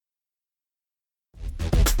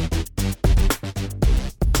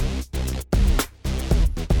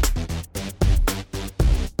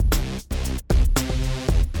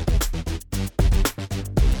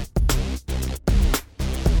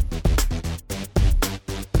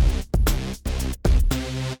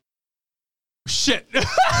shit.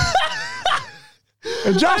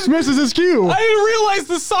 And Josh misses his cue. I didn't realize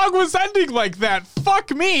the song was ending like that.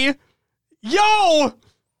 Fuck me. Yo!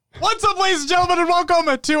 What's up, ladies and gentlemen, and welcome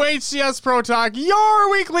to HCS Pro Talk,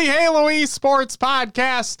 your weekly Halo esports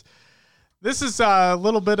podcast. This is a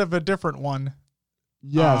little bit of a different one.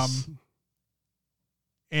 Yes.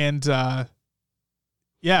 We're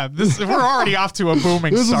already off to a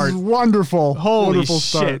booming start. This is wonderful. Holy wonderful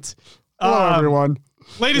shit. Start. Hello, everyone.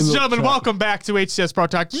 Ladies and gentlemen, welcome back to HCS Pro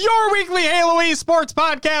Talk, your weekly Halo esports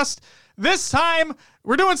podcast. This time,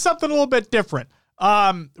 we're doing something a little bit different.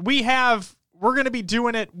 We're going to be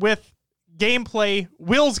doing it with gameplay.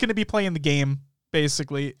 Will's going to be playing the game,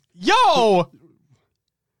 basically. Yo!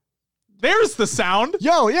 There's the sound.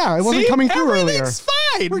 Yo, yeah, it wasn't coming through earlier. Everything's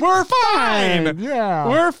fine. We're fine. Yeah.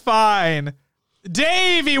 We're fine.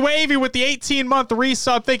 Davey Wavy with the 18-month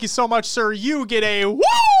resub. Thank you so much, sir. You get a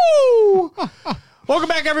woo! Welcome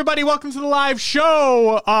back, everybody. Welcome to the live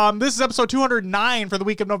show. This is episode 209 for the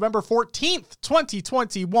week of November 14th,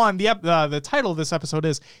 2021. The title of this episode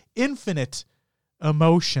is Infinite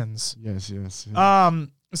Emotions. Yes.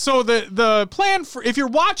 So the plan for, if you're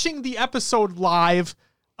watching the episode live,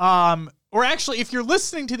 or actually if you're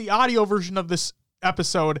listening to the audio version of this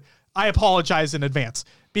episode, I apologize in advance,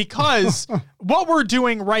 because what we're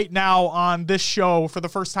doing right now on this show for the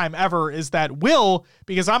first time ever is that Will,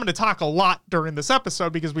 because I'm going to talk a lot during this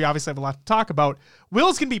episode because we obviously have a lot to talk about,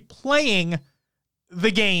 Will's going to be playing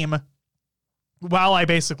the game while I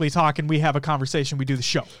basically talk and we have a conversation. We do the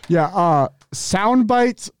show. Yeah, sound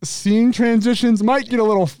bites, scene transitions might get a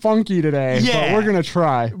little funky today, but we're going to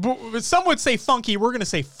try. But some would say funky. We're going to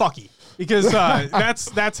say fucky, because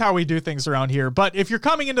that's how we do things around here. But if you're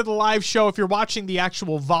coming into the live show, if you're watching the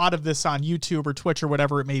actual VOD of this on YouTube or Twitch or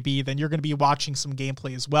whatever it may be, then you're going to be watching some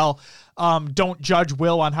gameplay as well. Don't judge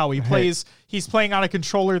Will on how he plays. He's playing on a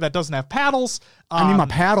controller that doesn't have paddles. I need my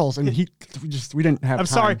paddles, and we didn't have time.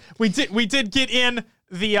 Sorry. We did get in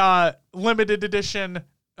the limited edition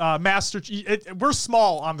Master. We're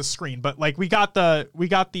small on the screen, but like we got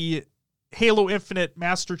the Halo Infinite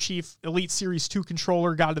Master Chief Elite Series 2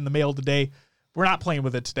 controller, got it in the mail today. We're not playing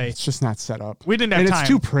with it today. It's just not set up. We didn't have time. It's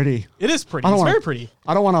too pretty. It is pretty. It's very pretty.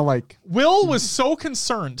 I don't want to Will was so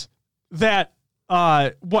concerned that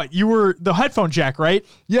you were the headphone jack, right?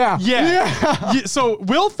 Yeah. So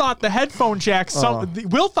Will thought the headphone jack.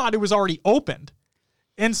 Will thought it was already opened,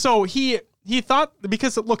 and so he thought,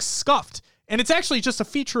 because it looks scuffed, and it's actually just a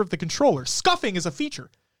feature of the controller. Scuffing is a feature.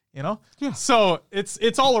 You know? Yeah. So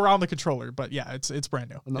it's all around the controller, but yeah, it's brand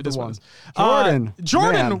new. Another one.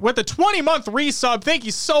 Jordan with a 20-month resub. Thank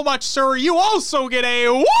you so much, sir. You also get a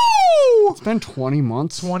woo! It's been 20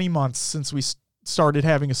 months. 20 months since we started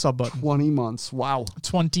having a sub button. 20 months. Wow.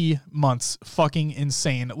 20 months. Fucking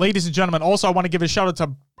insane. Ladies and gentlemen, also I want to give a shout out to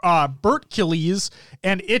Bert Killies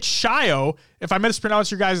and Itch Shio. If I mispronounce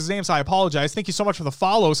your guys' names, I apologize. Thank you so much for the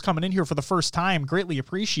follows coming in here for the first time. Greatly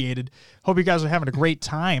appreciated. Hope you guys are having a great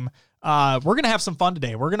time. We're gonna have some fun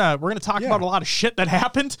today. We're gonna talk about a lot of shit that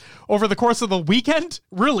happened over the course of the weekend,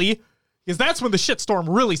 really, because that's when the shitstorm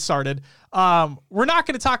really started. We're not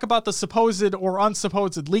going to talk about the supposed or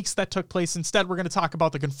unsupposed leaks that took place. Instead, we're going to talk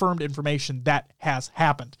about the confirmed information that has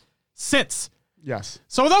happened since. Yes.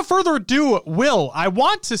 So without further ado, Will, I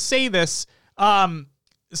want to say this.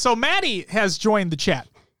 So Maddie has joined the chat.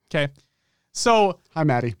 Okay. So hi,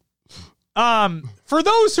 Maddie. For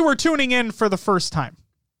those who are tuning in for the first time,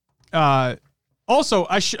 also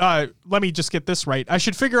let me just get this right. I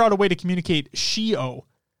should figure out a way to communicate Shio.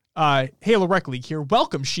 Halo Rec League here.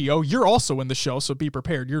 Welcome, Shio. You're also in the show, so be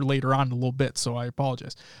prepared. You're later on in a little bit, so I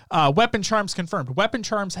apologize. Weapon charms confirmed. Weapon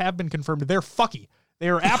charms have been confirmed. They're fucky. They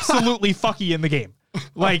are absolutely fucky in the game.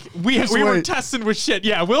 Like we were testing with shit.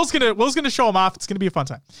 Yeah, Will's gonna show them off. It's gonna be a fun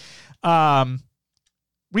time.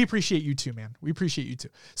 We appreciate you too, man. We appreciate you too.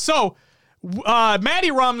 So, Maddie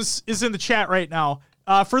Rums is in the chat right now.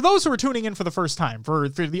 For those who are tuning in for the first time, for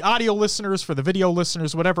the audio listeners, for the video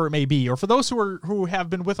listeners, whatever it may be, or for those who have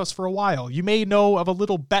been with us for a while, you may know of a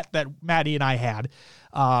little bet that Maddie and I had,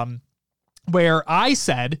 where I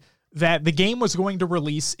said that the game was going to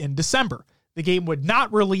release in December. The game would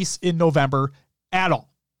not release in November at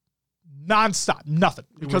all. Nonstop. Nothing.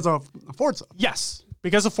 Because of Forza. Yes.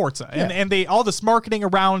 Because of Forza. And they all this marketing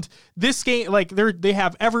around this game, like they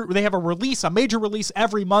have a release, a major release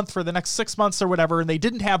every month for the next 6 months or whatever, and they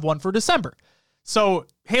didn't have one for December. So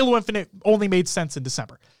Halo Infinite only made sense in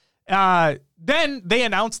December. Then they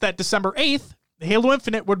announced that December 8th, Halo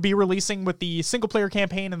Infinite would be releasing with the single player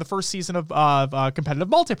campaign and the first season of competitive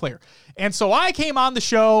multiplayer. And so I came on the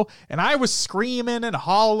show and I was screaming and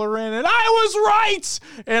hollering and I was right.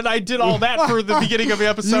 And I did all that for the beginning of the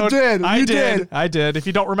episode. You did. I did. If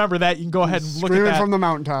you don't remember that, you can go ahead and look at Screaming that. from the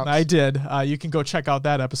mountaintops. I did. You can go check out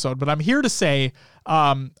that episode. But I'm here to say,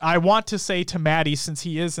 I want to say to Maddie, since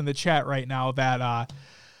he is in the chat right now, that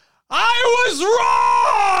I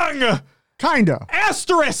was wrong. Kinda.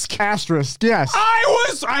 Asterisk, yes.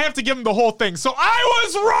 I have to give him the whole thing. So I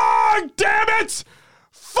was wrong, damn it!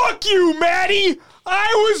 Fuck you, Maddie!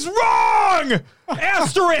 I was wrong!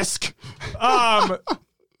 Asterisk!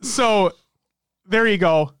 So there you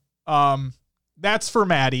go. That's for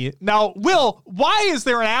Maddie. Now, Will, why is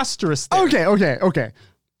there an asterisk there? Okay.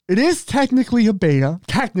 It is technically a beta.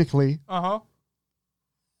 Technically. Uh-huh.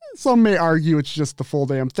 Some may argue it's just the full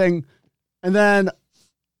damn thing. And then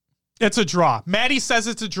it's a draw. Maddie says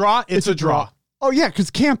it's a draw. It's a draw. Oh, yeah, because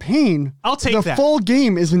campaign, I'll take the that. full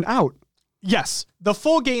game isn't out. Yes, the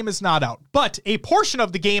full game is not out, but a portion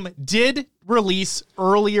of the game did release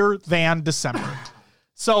earlier than December.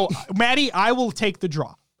 So, Maddie, I will take the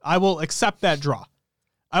draw. I will accept that draw.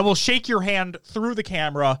 I will shake your hand through the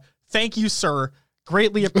camera. Thank you, sir.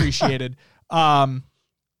 Greatly appreciated.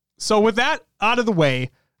 So with that out of the way,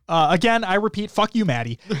 again, I repeat, fuck you,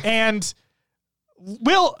 Maddie. And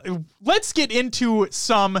let's get into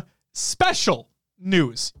some special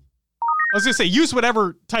news. I was going to say, use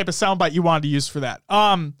whatever type of soundbite you wanted to use for that.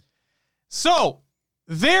 So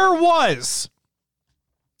there was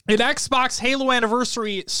an Xbox Halo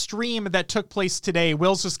Anniversary stream that took place today.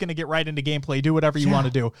 Will's just going to get right into gameplay. Do whatever you want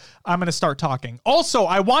to do. I'm going to start talking. Also,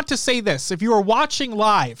 I want to say this. If you are watching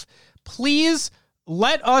live, please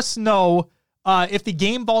let us know if the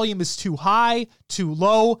game volume is too high, too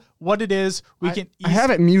low, what it is. I have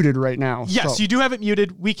it muted right now. Yes, you do have it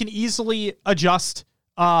muted. We can easily adjust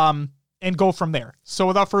and go from there. So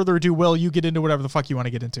without further ado, Will, you get into whatever the fuck you want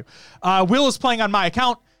to get into. Will is playing on my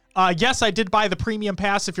account. Yes, I did buy the premium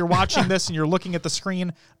pass if you're watching this and you're looking at the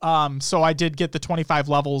screen. So I did get the 25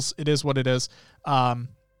 levels. It is what it is. I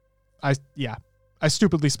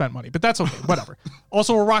stupidly spent money, but that's okay. Whatever.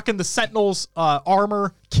 Also, we're rocking the Sentinels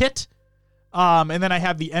armor kit. And then I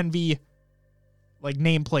have the Envy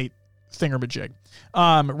nameplate thingamajig.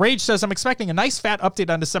 Rage says, I'm expecting a nice fat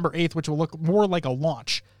update on December 8th, which will look more like a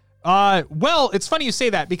launch. Well, it's funny you say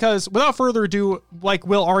that because without further ado,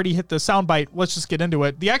 Will already hit the soundbite. Let's just get into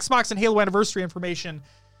it. The Xbox and Halo Anniversary information.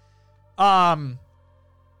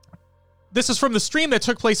 This is from the stream that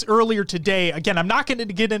took place earlier today. Again, I'm not going to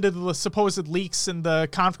get into the supposed leaks and the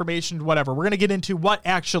confirmation, whatever. We're going to get into what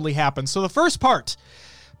actually happened. So the first part,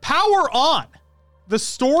 Power On, the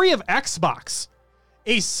story of Xbox.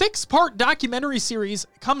 A 6-part documentary series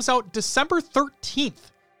comes out December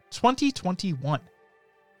 13th, 2021.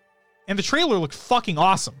 And the trailer looked fucking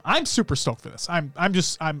awesome. I'm super stoked for this. I'm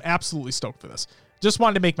absolutely stoked for this. Just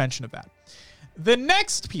wanted to make mention of that. The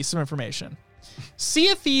next piece of information, Sea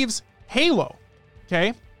of Thieves Halo.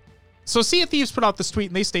 Okay. So Sea of Thieves put out this tweet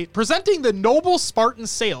and they state, presenting the noble Spartan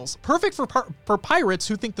sails, perfect for pirates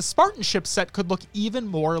who think the Spartan ship set could look even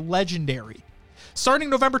more legendary. Starting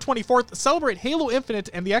November 24th, celebrate Halo Infinite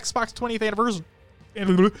and the Xbox 20th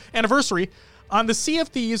anniversary on the Sea of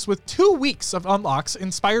Thieves with 2 weeks of unlocks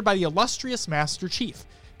inspired by the illustrious Master Chief.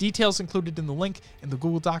 Details included in the link in the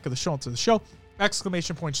Google Doc of the show notes of the show.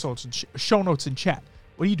 Exclamation point show notes in chat.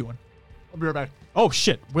 What are you doing? I'll be right back. Oh,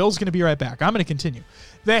 shit. Will's going to be right back. I'm going to continue.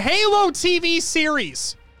 The Halo TV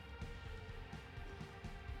series.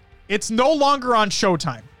 It's no longer on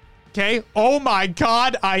Showtime. Okay? Oh, my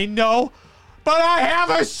God. I know. But I have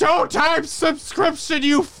a Showtime subscription,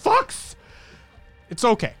 you fucks. It's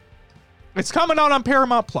okay. It's coming out on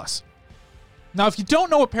Paramount Plus. Now, if you don't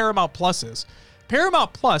know what Paramount Plus is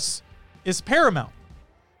Paramount plus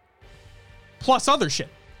other shit.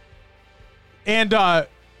 And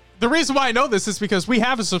the reason why I know this is because we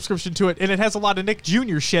have a subscription to it, and it has a lot of Nick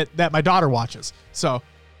Jr. shit that my daughter watches. So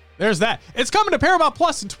there's that. It's coming to Paramount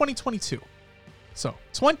Plus in 2022. So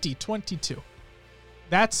 2022.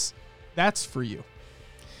 That's for you.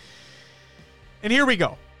 And here we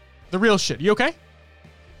go. The real shit. You okay?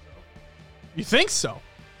 You think so?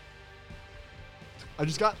 I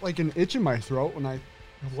just got an itch in my throat when I...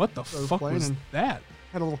 What the fuck was that?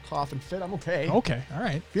 Had a little cough and fit. I'm okay. Okay, all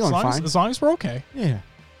right. Feeling fine. As long as we're okay. Yeah.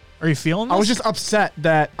 Are you feeling this? I was just upset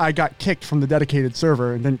that I got kicked from the dedicated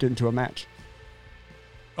server and didn't get into a match.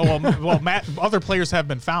 Oh, well, other players have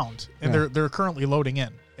been found, and they're currently loading in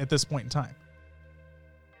at this point in time.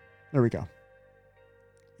 There we go.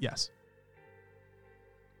 Yes.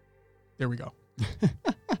 There we go.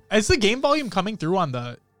 Is the game volume coming through on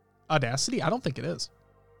the Audacity? I don't think it is.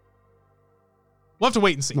 We'll have to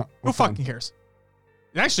wait and see. No, Who fucking cares?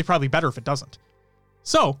 It's actually probably better if it doesn't.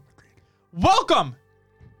 So, welcome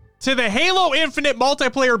to the Halo Infinite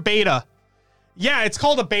multiplayer beta. Yeah, it's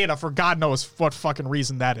called a beta for God knows what fucking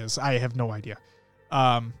reason that is. I have no idea.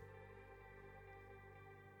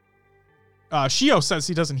 Shio says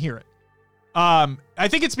he doesn't hear it. I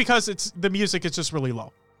think it's because the music is just really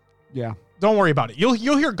low. Yeah. Don't worry about it. You'll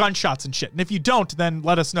hear gunshots and shit. And if you don't, then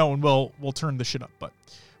let us know and we'll turn the shit up. But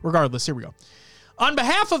regardless, here we go. On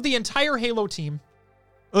behalf of the entire Halo team,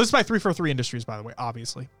 this is by 343 Industries, by the way,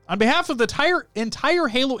 obviously. On behalf of the entire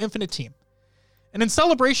Halo Infinite team, and in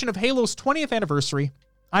celebration of Halo's 20th anniversary,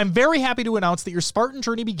 I'm very happy to announce that your Spartan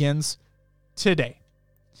journey begins today.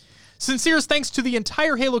 Sincerest thanks to the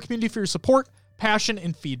entire Halo community for your support, passion,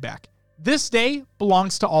 and feedback. This day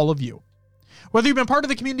belongs to all of you. Whether you've been part of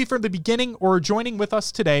the community from the beginning or are joining with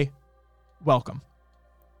us today, welcome.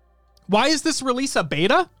 Why is this release a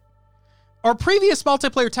beta? Our previous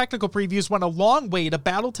multiplayer technical previews went a long way to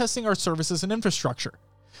battle testing our services and infrastructure.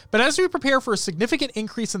 But as we prepare for a significant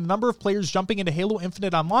increase in the number of players jumping into Halo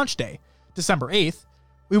Infinite on launch day, December 8th,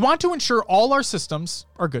 we want to ensure all our systems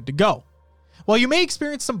are good to go. While you may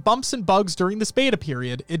experience some bumps and bugs during this beta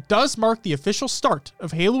period, it does mark the official start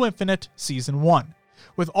of Halo Infinite Season 1,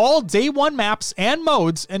 with all Day 1 maps and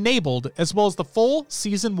modes enabled, as well as the full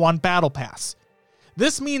Season 1 Battle Pass.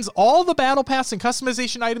 This means all the Battle Pass and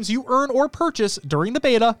customization items you earn or purchase during the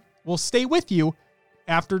beta will stay with you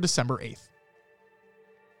after December 8th.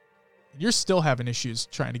 You're still having issues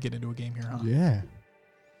trying to get into a game here, huh? Yeah.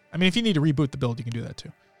 I mean, if you need to reboot the build, you can do that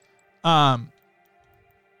too.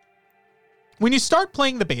 When you start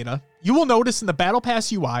playing the beta, you will notice in the Battle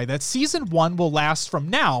Pass UI that Season 1 will last from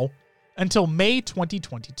now until May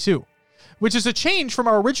 2022, which is a change from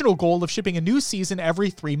our original goal of shipping a new season every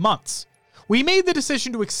 3 months. We made the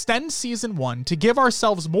decision to extend Season 1 to give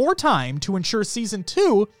ourselves more time to ensure Season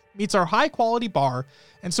 2 meets our high-quality bar,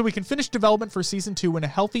 and so we can finish development for Season 2 in a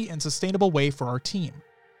healthy and sustainable way for our team.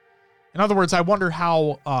 In other words, I wonder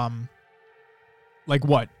how,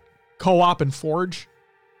 co-op and Forge?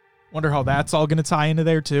 Wonder how that's all going to tie into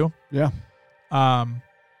there too. Yeah.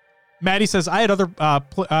 Maddie says I had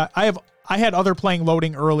other playing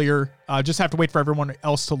loading earlier. Just have to wait for everyone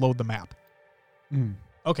else to load the map.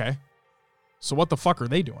 Okay. So what the fuck are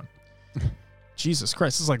they doing? Jesus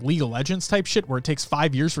Christ, this is like League of Legends type shit where it takes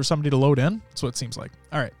 5 years for somebody to load in. That's what it seems like.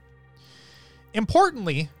 All right.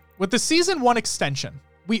 Importantly, with the Season 1 extension,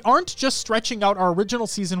 we aren't just stretching out our original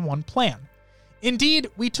Season 1 plan. Indeed,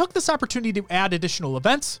 we took this opportunity to add additional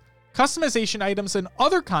events, customization items, and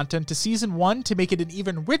other content to Season 1 to make it an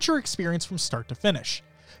even richer experience from start to finish.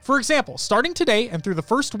 For example, starting today and through the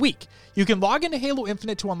first week, you can log into Halo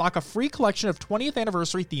Infinite to unlock a free collection of 20th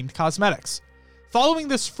anniversary themed cosmetics. Following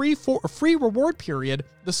this free reward period,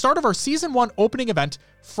 the start of our Season 1 opening event,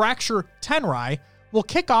 Fracture Tenrai, will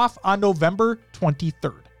kick off on November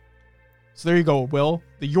 23rd. So there you go, Will.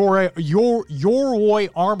 The Yoroi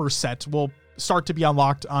armor set will start to be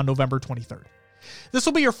unlocked on November 23rd. This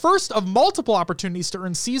will be your first of multiple opportunities to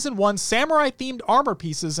earn Season 1 samurai-themed armor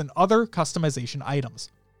pieces and other customization items.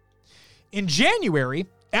 In January,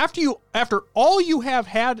 after all of you had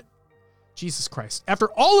had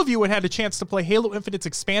a chance to play Halo Infinite's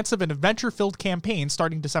expansive and adventure-filled campaign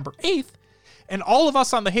starting December 8th, and all of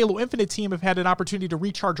us on the Halo Infinite team have had an opportunity to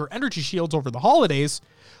recharge our energy shields over the holidays,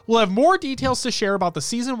 we'll have more details to share about the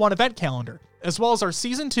Season 1 event calendar, as well as our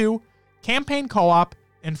Season 2, campaign co-op,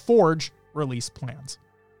 and Forge release plans.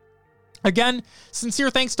 Again, sincere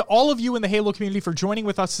thanks to all of you in the Halo community for joining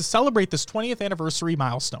with us to celebrate this 20th anniversary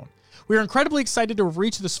milestone. We are incredibly excited to have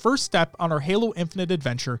reached this first step on our Halo Infinite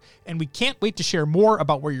adventure, and we can't wait to share more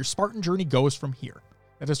about where your Spartan journey goes from here.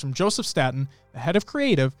 That is from Joseph Staten, the head of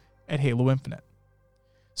creative at Halo Infinite.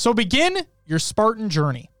 So begin your Spartan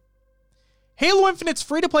journey. Halo Infinite's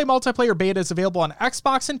free-to-play multiplayer beta is available on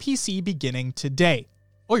Xbox and PC beginning today.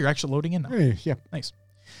 Oh, you're actually loading in now. Hey, yeah. Nice.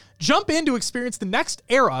 Jump in to experience the next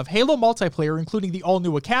era of Halo multiplayer, including the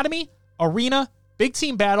all-new Academy, Arena, Big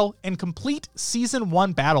Team Battle, and complete Season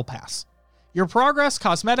 1 Battle Pass. Your progress,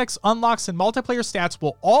 cosmetics, unlocks, and multiplayer stats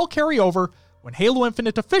will all carry over when Halo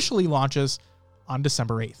Infinite officially launches on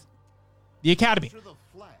December 8th. The Academy.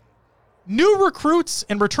 New recruits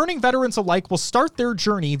and returning veterans alike will start their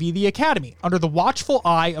journey via the Academy under the watchful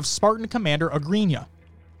eye of Spartan Commander Agrinia.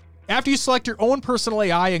 After you select your own personal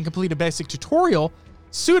AI and complete a basic tutorial,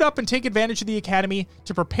 suit up and take advantage of the Academy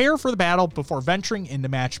to prepare for the battle before venturing into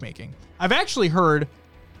matchmaking. I've actually heard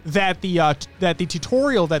that the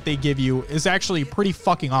tutorial that they give you is actually pretty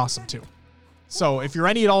fucking awesome too. So if you're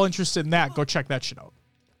any at all interested in that, go check that shit out.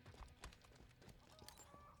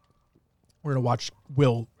 We're going to watch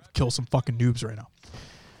Will kill some fucking noobs right now.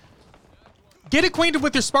 Get acquainted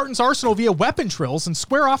with your Spartan's arsenal via weapon drills and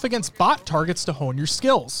square off against bot targets to hone your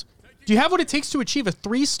skills. Do you have what it takes to achieve a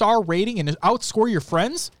 3-star rating and outscore your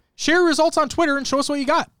friends? Share your results on Twitter and show us what you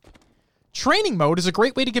got. Training mode is a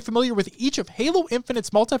great way to get familiar with each of Halo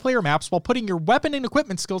Infinite's multiplayer maps while putting your weapon and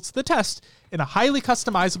equipment skills to the test in a highly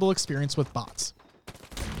customizable experience with bots.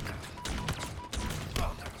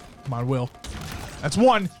 Come on, Will. That's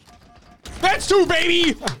 1. That's 2,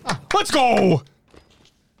 baby! Let's go!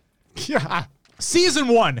 Yeah. Season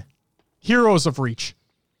 1, Heroes of Reach.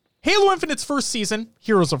 Halo Infinite's first season,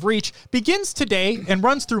 Heroes of Reach, begins today and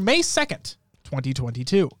runs through May 2nd,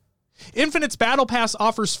 2022. Infinite's Battle Pass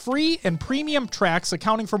offers free and premium tracks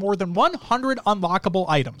accounting for more than 100 unlockable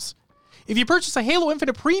items. If you purchase a Halo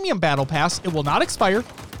Infinite Premium Battle Pass, it will not expire,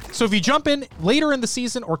 so if you jump in later in the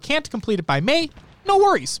season or can't complete it by May, no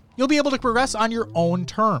worries. You'll be able to progress on your own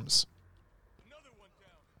terms.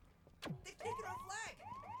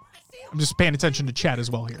 I'm just paying attention to chat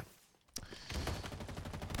as well here.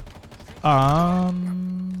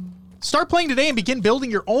 Start playing today and begin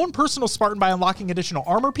building your own personal Spartan by unlocking additional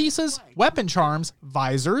armor pieces, weapon charms,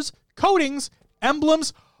 visors, coatings,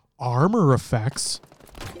 emblems, armor effects,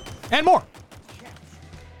 and more.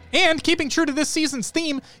 And keeping true to this season's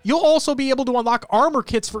theme, you'll also be able to unlock armor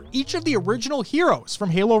kits for each of the original heroes from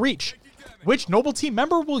Halo Reach. Which Noble Team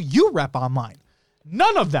member will you rep online?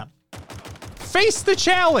 None of them. Face the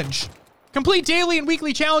challenge. Complete daily and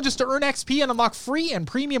weekly challenges to earn XP and unlock free and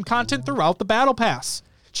premium content throughout the Battle Pass.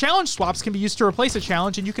 Challenge swaps can be used to replace a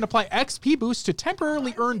challenge, and you can apply XP boosts to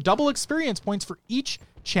temporarily earn double experience points for each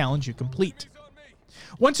challenge you complete.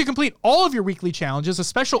 Once you complete all of your weekly challenges, a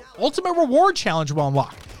special Ultimate Reward challenge will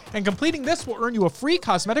unlock, and completing this will earn you a free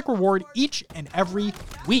cosmetic reward each and every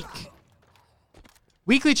week.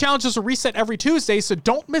 Weekly challenges will reset every Tuesday, so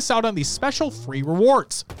don't miss out on these special free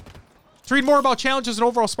rewards. To read more about challenges and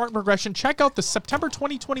overall Spartan progression, check out the September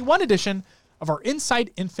 2021 edition of our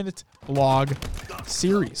Inside Infinite blog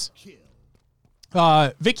series.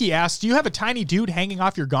 Vicky asked, do you have a tiny dude hanging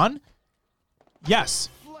off your gun? Yes.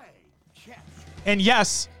 And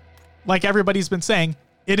yes, like everybody's been saying,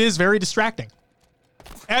 it is very distracting.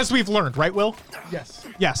 As we've learned, right, Will? Yes.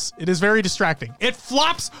 Yes, it is very distracting. It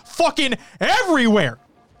flops fucking everywhere.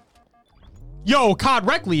 Yo, COD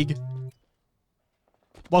Rec League.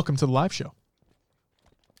 Welcome to the live show.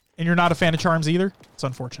 And you're not a fan of charms either? It's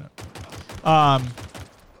unfortunate.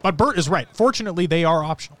 But Bert is right. Fortunately, they are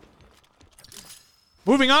optional.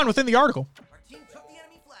 Moving on within the article.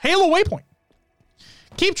 Halo Waypoint.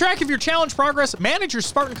 Keep track of your challenge progress, manage your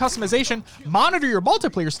Spartan customization, monitor your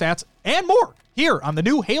multiplayer stats, and more here on the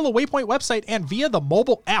new Halo Waypoint website and via the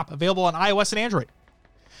mobile app available on iOS and Android.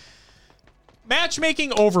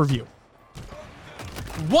 Matchmaking overview.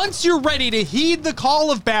 Once you're ready to heed the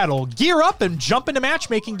call of battle, gear up and jump into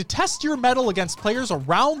matchmaking to test your mettle against players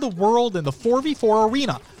around the world in the 4v4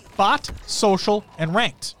 arena, bot, social, and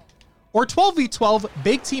ranked, or 12v12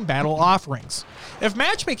 big team battle offerings. If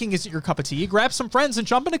matchmaking isn't your cup of tea, grab some friends and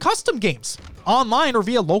jump into custom games, online or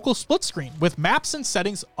via local split screen, with maps and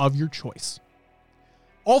settings of your choice.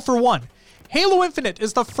 All for one. Halo Infinite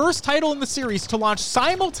is the first title in the series to launch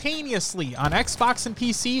simultaneously on Xbox and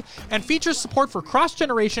PC and features support for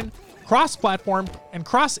cross-generation, cross-platform, and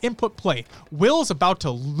cross-input play. Will is about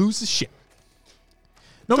to lose his shit.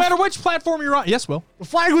 No matter which platform you're on. Yes, Will. The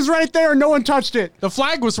flag was right there. No one touched it. The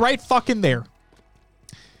flag was right fucking there.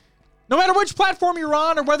 No matter which platform you're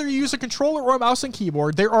on or whether you use a controller or a mouse and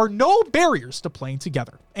keyboard, there are no barriers to playing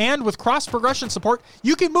together. And with cross-progression support,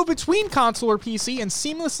 you can move between console or PC and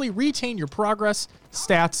seamlessly retain your progress,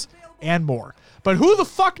 stats, and more. But who the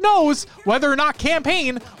fuck knows whether or not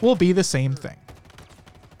campaign will be the same thing?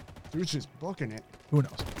 Dude's just booking it. Who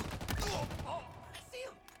knows?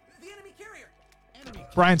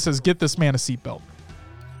 Brian says, get this man a seatbelt.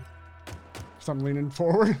 So I'm leaning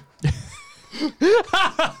forward.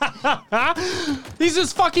 He's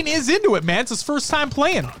just fucking is into it, man. It's his first time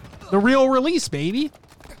playing. The real release, baby.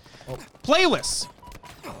 Playlists.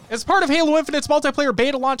 As part of Halo Infinite's multiplayer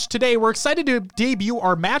beta launch today, we're excited to debut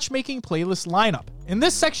our matchmaking playlist lineup. In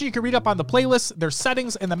this section, you can read up on the playlists, their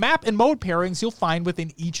settings, and the map and mode pairings you'll find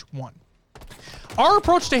within each one. Our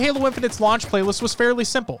approach to Halo Infinite's launch playlist was fairly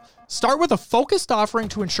simple. Start with a focused offering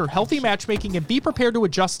to ensure healthy matchmaking and be prepared to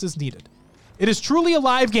adjust as needed. It is truly a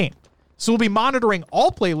live game, so we'll be monitoring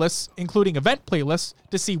all playlists, including event playlists,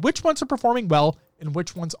 to see which ones are performing well and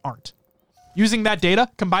which ones aren't. Using that data,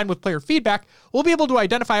 combined with player feedback, we'll be able to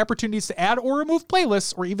identify opportunities to add or remove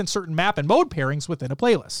playlists or even certain map and mode pairings within a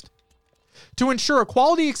playlist. To ensure a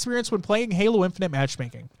quality experience when playing Halo Infinite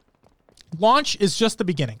matchmaking, Launch is just the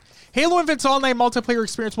beginning. Halo Infinite's online multiplayer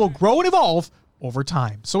experience will grow and evolve over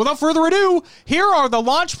time. So without further ado, here are the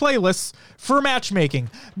launch playlists for matchmaking.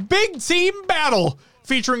 Big Team Battle,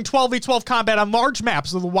 featuring 12v12 combat on large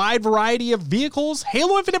maps with a wide variety of vehicles.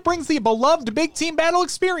 Halo Infinite brings the beloved Big Team Battle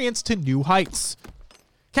experience to new heights.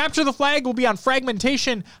 Capture the Flag will be on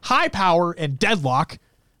Fragmentation, High Power, and Deadlock.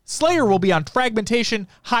 Slayer will be on Fragmentation,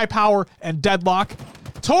 High Power, and Deadlock.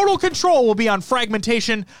 Total Control will be on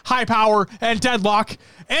Fragmentation, High Power, and Deadlock.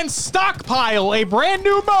 And Stockpile, a brand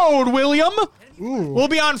new mode, William, will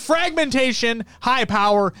be on Fragmentation, High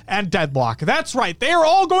Power, and Deadlock. That's right. They are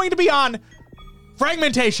all going to be on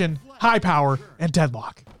Fragmentation, High Power, and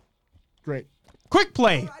Deadlock. Great. Quick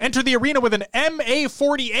Play. Enter the arena with an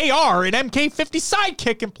MA40 AR and MK50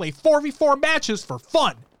 sidekick and play 4v4 matches for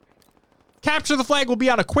fun. Capture the Flag will be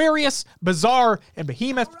on Aquarius, Bazaar, and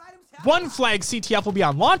Behemoth. One Flag CTF will be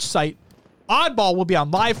on Launch Site. Oddball will be on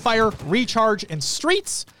Live Fire, Recharge, and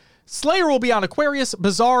Streets. Slayer will be on Aquarius,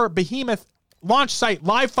 Bazaar, Behemoth, Launch Site,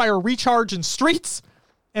 Live Fire, Recharge, and Streets.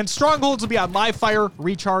 And Strongholds will be on Live Fire,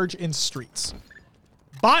 Recharge, and Streets.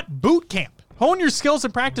 Bot Boot Camp. Hone your skills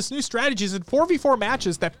and practice new strategies in 4v4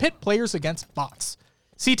 matches that pit players against bots.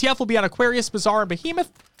 CTF will be on Aquarius, Bazaar, and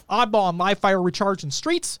Behemoth. Oddball on Live Fire, Recharge, and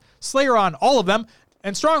Streets. Slayer on all of them.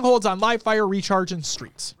 And Strongholds on Live Fire, Recharge, and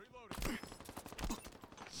Streets.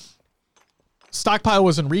 Stockpile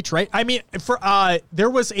was in Reach, right? I mean, there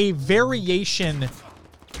was a variation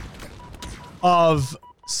of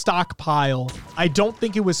Stockpile. I don't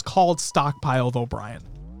think it was called Stockpile, though, Brian.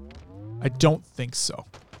 I don't think so.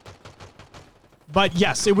 But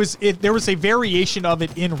yes, there was a variation of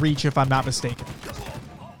it in Reach, if I'm not mistaken.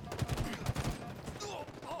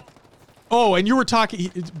 Oh, and you were talking,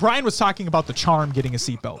 Brian was talking about the charm getting a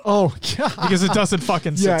seatbelt. Oh, God. Because it doesn't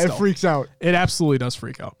fucking sit still. Yeah, it freaks out. It absolutely does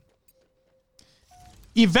freak out.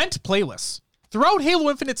 Event playlists. Throughout Halo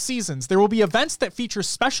Infinite seasons, there will be events that feature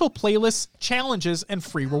special playlists, challenges, and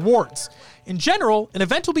free rewards. In general, an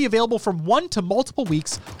event will be available from 1 to multiple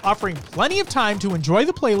weeks, offering plenty of time to enjoy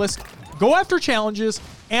the playlist, go after challenges,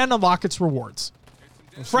 and unlock its rewards.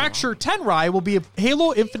 Fracture Tenrai will be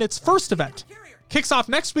Halo Infinite's first event. Kicks off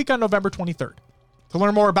next week on November 23rd. To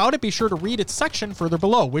learn more about it, be sure to read its section further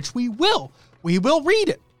below, which we will. We will read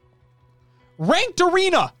it. Ranked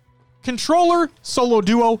Arena. Controller, solo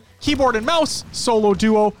duo, keyboard and mouse, solo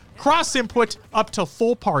duo, cross input up to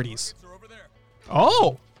full parties.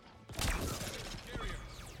 Oh.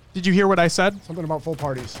 Did you hear what I said? Something about full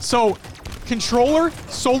parties. So, controller,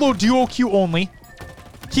 solo duo queue only.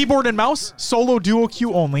 Keyboard and mouse, solo duo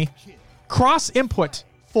queue only. Cross input,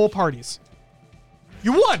 full parties.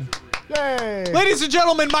 You won! Yay! Ladies and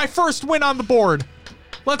gentlemen, my first win on the board.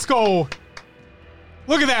 Let's go.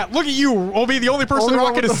 Look at that. Look at you. I'll be the only person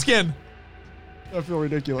rocking his skin. I feel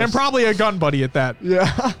ridiculous. And probably a gun buddy at that.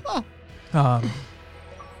 Yeah.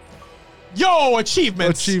 Yo,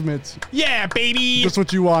 achievements. Achievements. Yeah, baby. That's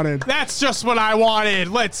what you wanted. That's just what I wanted.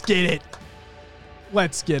 Let's get it.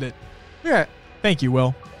 Let's get it. Yeah. Thank you,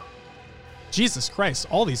 Will. Jesus Christ,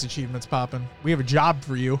 all these achievements popping. We have a job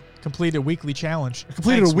for you. Completed a weekly challenge.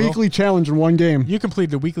 Completed a weekly challenge in one game. You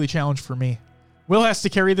completed a weekly challenge for me. Will has to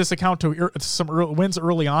carry this account to some wins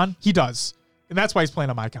early on. He does. And that's why he's playing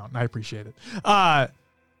on my account, and I appreciate it. But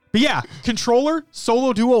yeah, controller,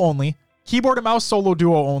 solo duo only. Keyboard and mouse, solo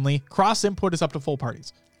duo only. Cross input is up to full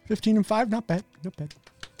parties. 15 and 5, not bad. Not bad.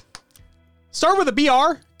 Start with a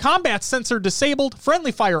BR, combat sensor disabled,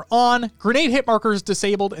 friendly fire on, grenade hit markers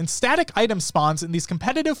disabled, and static item spawns in these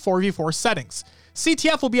competitive 4v4 settings.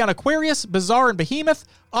 CTF will be on Aquarius, Bazaar, and Behemoth.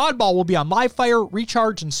 Oddball will be on Live Fire,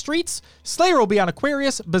 Recharge, and Streets. Slayer will be on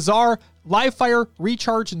Aquarius, Bazaar, Live Fire,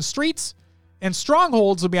 Recharge, and Streets. And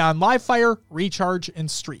Strongholds will be on Live Fire, Recharge,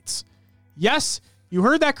 and Streets. Yes, you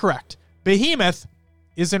heard that correct. Behemoth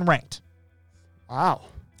is in Ranked. Wow.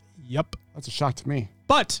 Yep. That's a shock to me.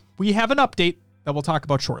 But we have an update that we'll talk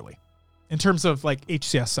about shortly in terms of like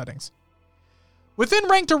HCS settings. Within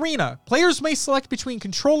Ranked Arena, players may select between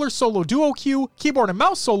controller solo duo queue, keyboard and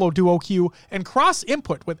mouse solo duo queue, and cross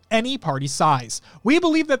input with any party size. We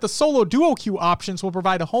believe that the solo duo queue options will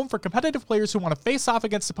provide a home for competitive players who want to face off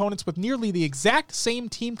against opponents with nearly the exact same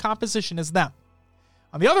team composition as them.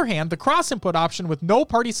 On the other hand, the cross input option with no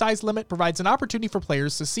party size limit provides an opportunity for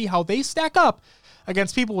players to see how they stack up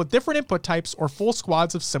against people with different input types or full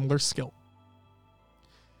squads of similar skill.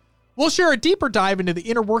 We'll share a deeper dive into the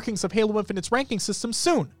inner workings of Halo Infinite's ranking system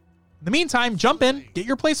soon. In the meantime, jump in, get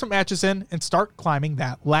your placement matches in, and start climbing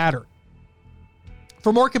that ladder.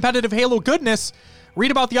 For more competitive Halo goodness, read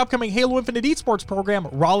about the upcoming Halo Infinite Esports program,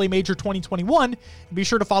 Raleigh Major 2021, and be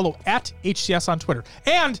sure to follow @HCS on Twitter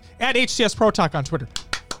and @HCS Pro Talk on Twitter.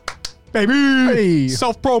 baby. Hey.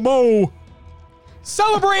 Self-promo.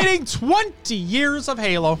 Celebrating 20 years of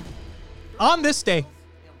Halo. On this day,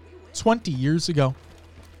 20 years ago.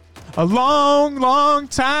 A long, long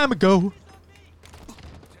time ago.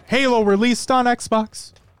 Halo released on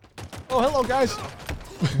Xbox. Oh, hello, guys.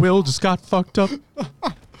 Will just got fucked up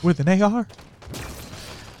with an AR.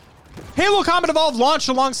 Halo Combat Evolved launched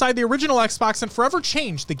alongside the original Xbox and forever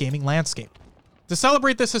changed the gaming landscape. To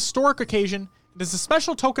celebrate this historic occasion, it is a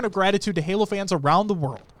special token of gratitude to Halo fans around the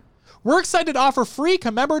world. We're excited to offer free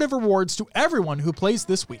commemorative rewards to everyone who plays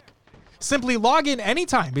this week. Simply log in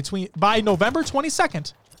anytime by November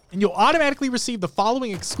 22nd, and you'll automatically receive the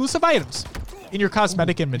following exclusive items in your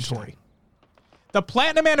cosmetic inventory. The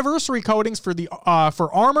Platinum Anniversary coatings for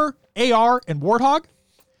Armor, AR, and Warthog.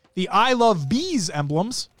 The I Love Bees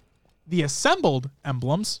emblems. The Assembled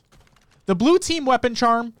emblems. The Blue Team Weapon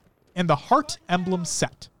Charm. And the Heart Emblem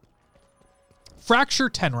set. Fracture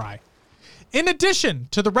Tenrai. In addition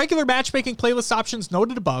to the regular matchmaking playlist options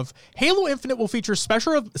noted above, Halo Infinite will feature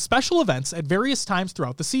special events at various times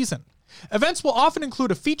throughout the season. Events will often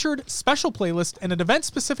include a featured special playlist and an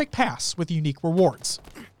event-specific pass with unique rewards.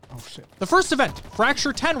 Oh, shit. The first event,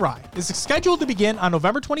 Fracture Tenrai, is scheduled to begin on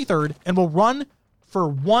November 23rd and will run for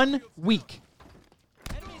 1 week.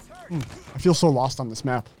 I feel so lost on this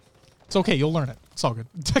map. It's okay, you'll learn it. It's all good.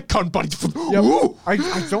 Gun buddy. Yeah, I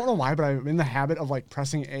don't know why, but I'm in the habit of like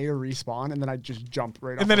pressing A to respawn, and then I just jump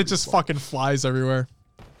right off. And then the it just respawn. fucking flies everywhere.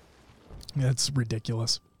 Yeah, it's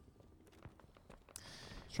ridiculous.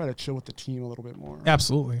 Let's try to chill with the team a little bit more.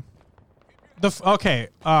 Absolutely. The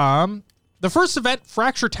first event,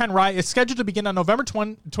 Fracture Tenrai, is scheduled to begin on November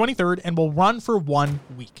 23rd and will run for 1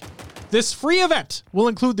 week. This free event will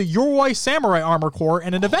include the Yoroi Samurai Armor Core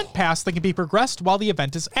and an event pass that can be progressed while the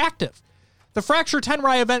event is active. The Fracture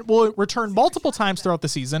Tenrai event will return multiple times throughout the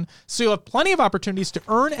season, so you'll have plenty of opportunities to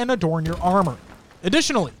earn and adorn your armor.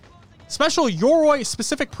 Additionally, special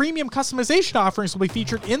Yoroi-specific premium customization offerings will be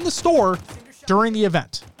featured in the store during the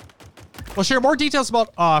event. We'll share more details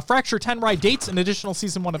about Fracture Tenrai dates and additional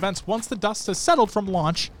Season 1 events once the dust has settled from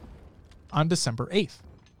launch on December 8th.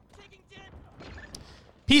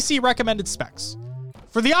 PC recommended specs.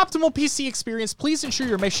 For the optimal PC experience, please ensure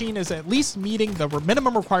your machine is at least meeting the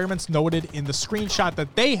minimum requirements noted in the screenshot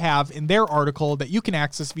that they have in their article that you can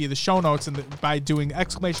access via the show notes and by doing !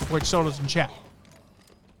 show notes in chat.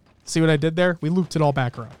 See what I did there? We looped it all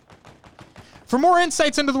back around. For more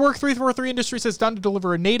insights into the work 343 Industries has done to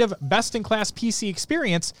deliver a native, best-in-class PC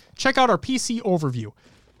experience, check out our PC overview.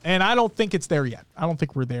 And I don't think it's there yet. I don't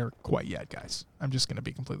think we're there quite yet, guys. I'm just going to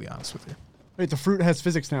be completely honest with you. Wait, the fruit has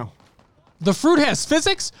physics now. The fruit has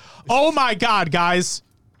physics? Oh my god, guys.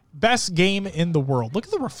 Best game in the world. Look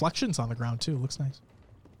at the reflections on the ground, too. Looks nice.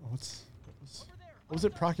 What was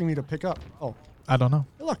it proccing me to pick up? Oh, I don't know.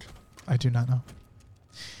 hey, look. I do not know.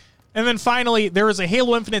 And then finally, there is a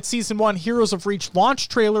Halo Infinite Season 1 Heroes of Reach launch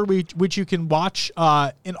trailer, which you can watch.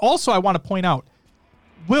 And also, I want to point out,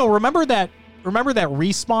 Will, remember that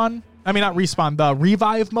respawn? I mean, not respawn, the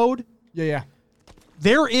revive mode? Yeah.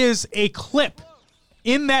 There is a clip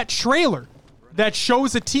in that trailer that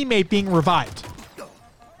shows a teammate being revived.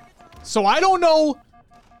 So I don't know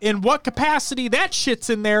in what capacity that shit's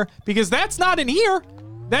in there, because that's not in here.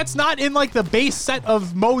 That's not in like the base set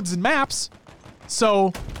of modes and maps.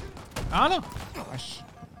 So I don't know. Gosh.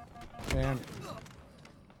 Man.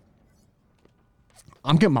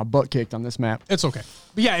 I'm getting my butt kicked on this map. It's okay.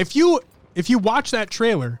 But yeah, if you watch that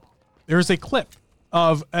trailer, there's a clip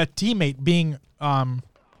of a teammate being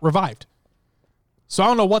revived. So I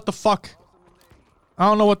don't know what the fuck. I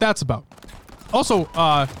don't know what that's about. Also,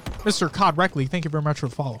 Mr. Cod Reckley, thank you very much for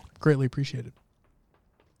the follow. Greatly appreciated.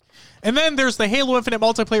 And then there's the Halo Infinite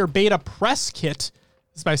Multiplayer Beta Press Kit.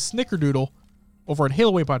 This is by Snickerdoodle over at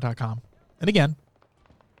HaloWaypod.com. And again,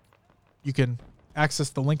 you can access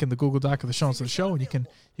the link in the Google Doc of the show notes of the show, and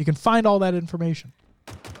you can find all that information.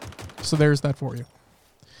 So there's that for you.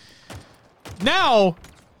 Now,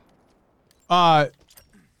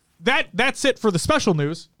 that's it for the special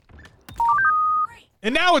news.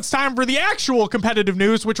 And now it's time for the actual competitive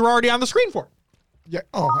news, which we're already on the screen for. Yeah.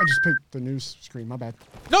 Oh, I just picked the news screen. My bad.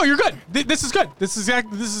 No, you're good. This is good. This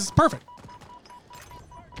is perfect.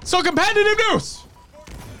 So competitive news,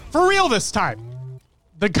 for real this time.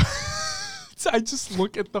 I just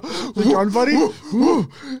look at the gun buddy.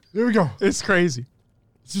 There we go. It's crazy.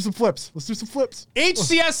 Let's do some flips.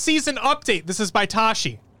 HCS season update. This is by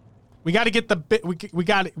Tashi. We got to get the bit. We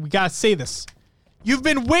got to say this. You've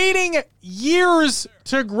been waiting years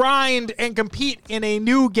to grind and compete in a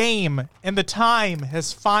new game, and the time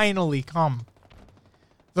has finally come.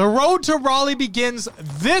 The road to Raleigh begins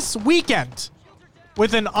this weekend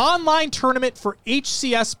with an online tournament for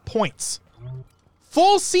HCS points.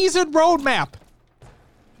 Full season roadmap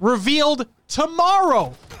revealed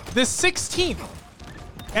tomorrow, the 16th,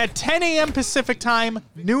 at 10 a.m. Pacific time,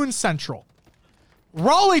 noon Central.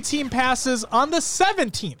 Raleigh team passes on the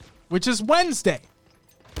 17th, which is Wednesday.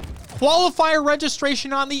 Qualifier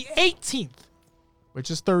registration on the 18th, which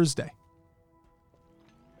is Thursday.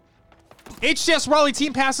 HCS Raleigh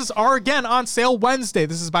team passes are again on sale Wednesday.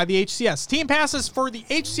 This is by the HCS. Team passes for the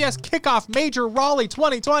HCS Kickoff Major Raleigh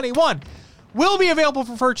 2021 will be available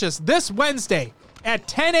for purchase this Wednesday at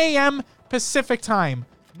 10 a.m. Pacific time,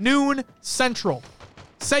 noon Central.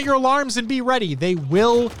 Set your alarms and be ready. They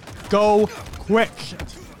will go quick.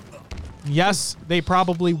 Yes, they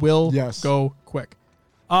probably will go quick.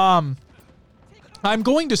 I'm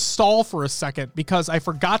going to stall for a second because I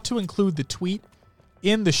forgot to include the tweet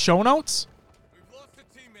in the show notes.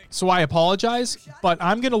 So I apologize, but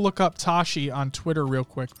I'm going to look up Tashi on Twitter real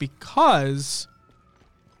quick because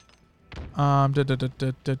where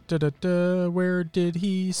did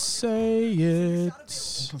he say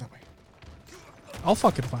it? I'll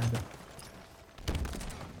fucking find it.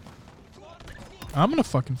 I'm going to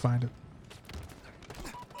fucking find it.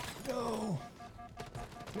 No.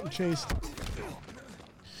 Getting chased.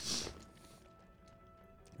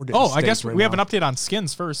 Oh, I guess we have an update on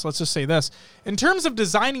skins first. Let's just say this. In terms of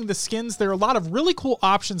designing the skins, there are a lot of really cool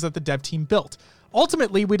options that the dev team built.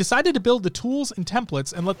 Ultimately, we decided to build the tools and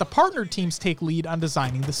templates and let the partner teams take lead on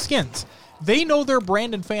designing the skins. They know their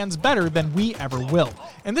brand and fans better than we ever will.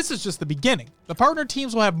 And this is just the beginning. The partner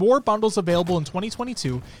teams will have more bundles available in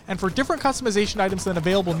 2022 and for different customization items than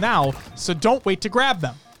available now, so don't wait to grab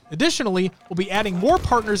them. Additionally, we'll be adding more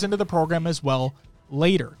partners into the program as well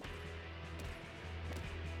later.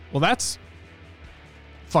 Well, that's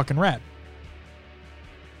fucking rad.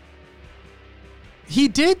 He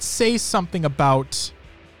did say something about...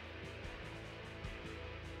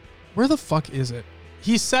 Where the fuck is it?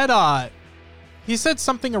 He said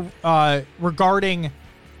something regarding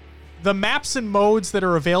the maps and modes that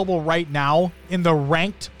are available right now in the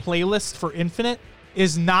ranked playlist for Infinite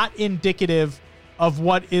is not indicative of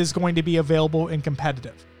what is going to be available in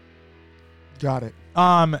competitive. Got it.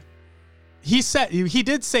 He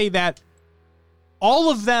did say that all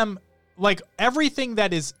of them, like everything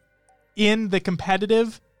that is in the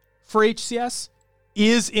competitive for HCS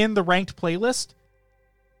is in the ranked playlist,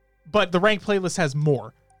 but the ranked playlist has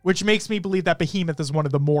more, which makes me believe that Behemoth is one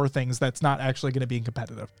of the more things that's not actually going to be in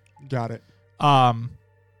competitive. Got it. But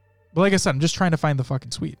like I said, I'm just trying to find the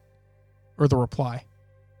fucking tweet or the reply.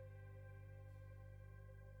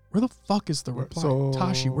 Where the fuck is the reply?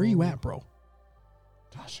 Tashi, where you at, bro?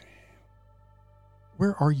 Tashi.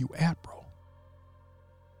 Where are you at, bro?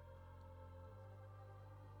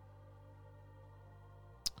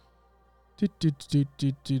 I'm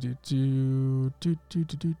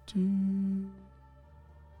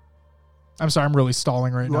sorry, I'm really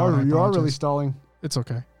stalling right now. You are really stalling. It's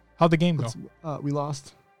okay. How'd the game go? We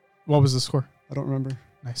lost. What was the score? I don't remember.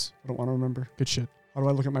 Nice. I don't want to remember. Good shit. How do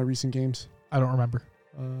I look at my recent games? I don't remember.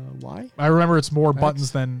 Why? I remember it's more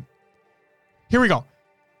buttons than... Here we go.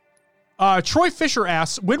 Troy Fisher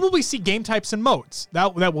asks, when will we see game types and modes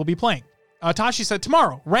that we'll be playing? Tashi said,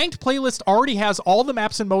 tomorrow. Ranked playlist already has all the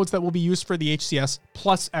maps and modes that will be used for the HCS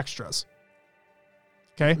plus extras.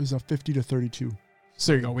 Okay. It was a 50-32.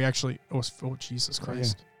 So there you go. We actually... Oh, Jesus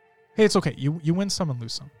Christ. Yeah. Hey, it's okay. You win some and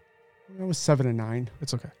lose some. It was 7-9.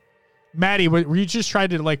 It's okay. Maddie, were you just trying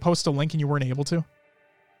to like post a link and you weren't able to?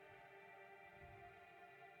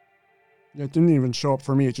 Yeah, it didn't even show up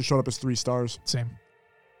for me. It just showed up as 3 stars. Same.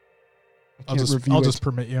 I'll just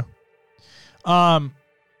permit you.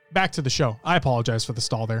 Back to the show. I apologize for the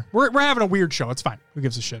stall there. We're having a weird show. It's fine. Who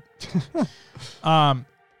gives a shit?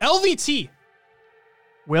 LVT.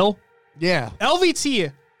 Will? Yeah.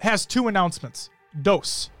 LVT has 2 announcements.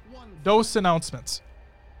 Dose announcements.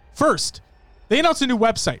 First, they announced a new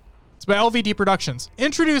website. It's by LVD Productions,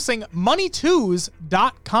 introducing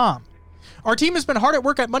MoneyTues.com. Our team has been hard at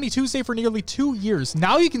work at Money Tuesday for nearly 2 years.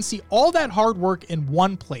 Now you can see all that hard work in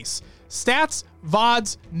one place. Stats,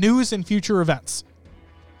 VODs, news, and future events.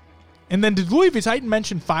 And then did Louis Vuitton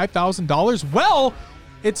mention $5,000? Well,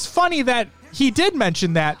 it's funny that he did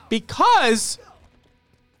mention that because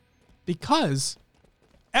LVT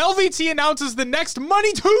announces the next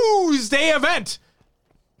Money Tuesday event.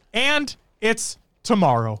 And it's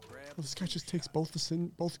tomorrow. Well, this guy just takes both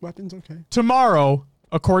weapons? Okay. Tomorrow,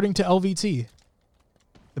 according to LVT,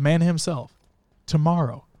 the man himself,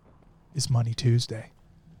 tomorrow is Money Tuesday.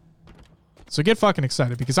 So get fucking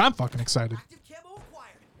excited because I'm fucking excited.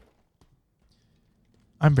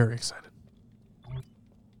 I'm very excited.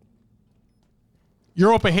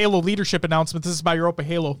 Europa Halo leadership announcement. This is by Europa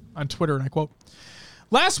Halo on Twitter, and I quote,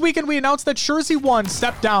 "Last weekend, we announced that Shurzy1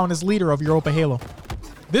 stepped down as leader of Europa Halo.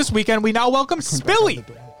 This weekend, we now welcome Spilly,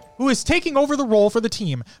 who is taking over the role for the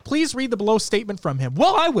team. Please read the below statement from him."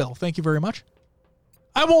 Well, I will. Thank you very much.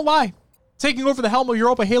 I won't lie. Taking over the helm of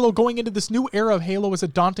Europa Halo going into this new era of Halo is a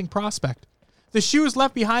daunting prospect. The shoes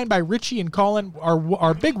left behind by Richie and Colin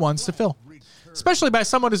are big ones to fill, especially by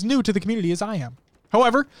someone as new to the community as I am.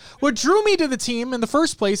 However, what drew me to the team in the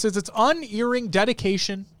first place is its unerring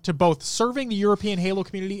dedication to both serving the European Halo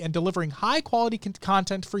community and delivering high-quality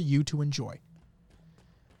content for you to enjoy.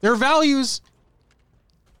 Their values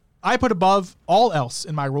I put above all else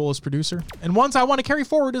in my role as producer, and ones I want to carry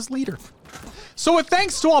forward as leader. So with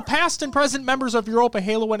thanks to all past and present members of Europa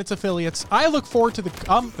Halo and its affiliates, I look forward to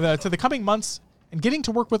the coming months and getting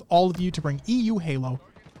to work with all of you to bring EU Halo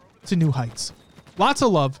to new heights. Lots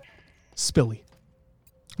of love, Spilly.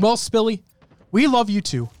 Well, Spilly, we love you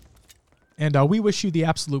too, and we wish you the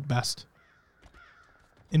absolute best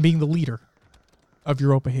in being the leader of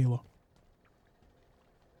Europa Halo.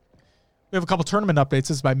 We have a couple tournament updates.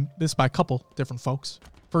 This is by a couple different folks.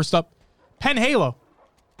 First up, Penn Halo.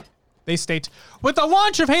 They state, with the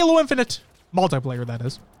launch of Halo Infinite, multiplayer that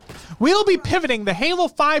is, we'll be pivoting the Halo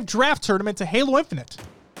 5 draft tournament to Halo Infinite.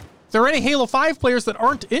 If there are any Halo 5 players that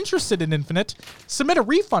aren't interested in Infinite, submit a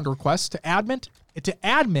refund request to admin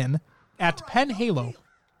at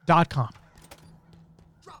pennhalo.com.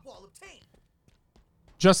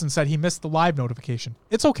 Justin said he missed the live notification.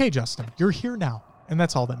 It's okay, Justin. You're here now, and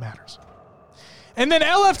that's all that matters. And then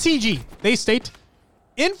LFTG, they state,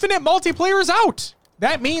 Infinite multiplayer is out.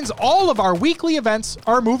 That means all of our weekly events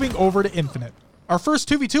are moving over to Infinite. Our first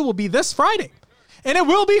 2v2 will be this Friday, and it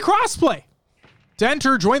will be crossplay. To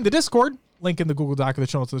enter, join the Discord, link in the Google Doc of the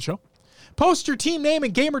show notes of the show. Post your team name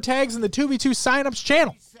and gamer tags in the 2v2 signups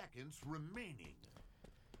channel.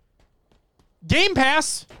 Game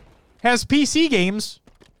Pass has PC Games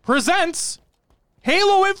presents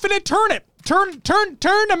Halo Infinite Tournament.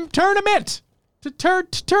 Tournament.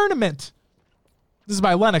 This is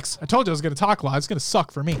by Lennox. I told you I was going to talk a lot. It's going to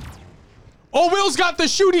suck for me. Oh, Will's got the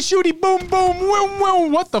shooty, boom, boom, woo.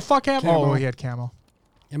 What the fuck happened? Camo. Oh, he had camo.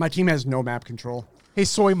 Yeah, my team has no map control. Hey,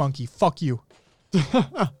 Soy Monkey, fuck you.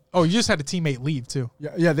 Oh, you just had a teammate leave, too.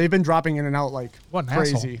 Yeah, they've been dropping in and out like what an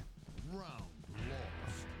crazy. Asshole.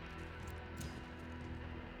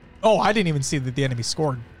 Oh, I didn't even see that the enemy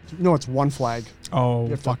scored. No, it's one flag.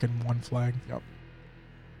 Oh, fucking one flag. Yep.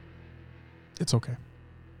 It's okay.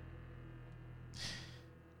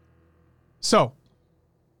 So,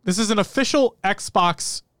 this is an official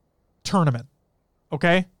Xbox tournament,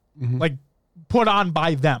 okay? Mm-hmm. Like, put on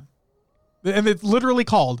by them. And it's literally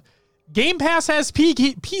called Game Pass has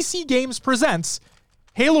PC Games Presents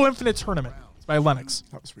Halo Infinite Tournament. It's by Lennox.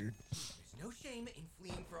 That was weird.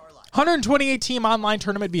 128 team online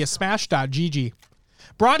tournament via smash.gg.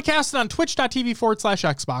 Broadcasted on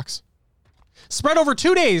twitch.tv/Xbox. Spread over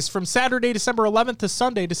 2 days from Saturday, December 11th to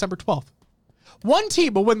Sunday, December 12th. One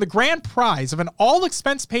team will win the grand prize of an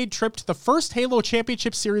all-expense-paid trip to the first Halo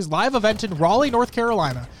Championship Series live event in Raleigh, North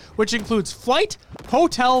Carolina, which includes flight,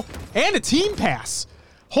 hotel, and a team pass.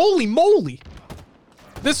 Holy moly!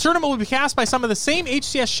 This tournament will be cast by some of the same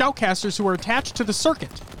HCS shoutcasters who are attached to the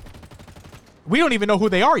circuit. We don't even know who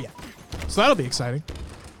they are yet, so that'll be exciting.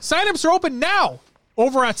 Signups are open now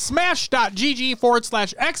over at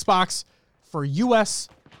smash.gg/Xbox for U.S.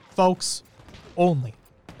 folks only.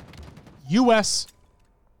 U.S.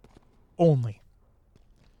 only.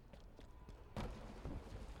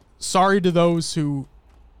 Sorry to those who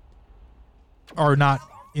are not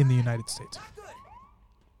in the United States.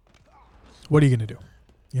 What are you going to do?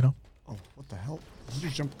 You know? Oh, what the hell? You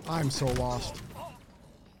just jumped. I'm so lost.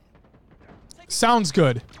 Sounds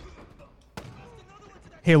good.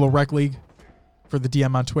 Halo Rec League for the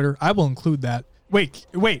DM on Twitter. I will include that. Wait.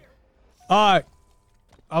 I'll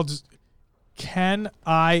just... Can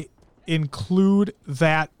I include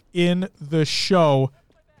that in the show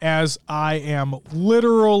as I am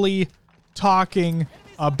literally talking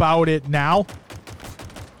about it now?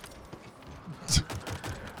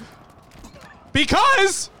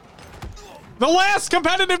 Because the last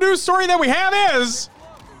competitive news story that we have is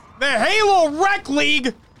the Halo Rec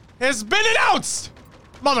League has been announced,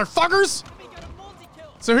 motherfuckers.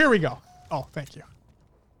 So here we go. Oh, thank you.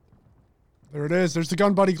 There it is. There's the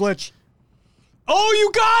gun buddy glitch. Oh, you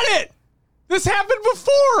got it. This happened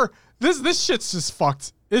before. This shit's just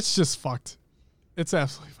fucked. It's just fucked. It's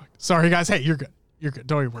absolutely fucked. Sorry, guys. Hey, you're good. You're good.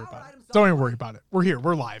 Don't even worry about it. Don't even worry about it. We're here.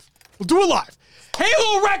 We're live. We'll do it live.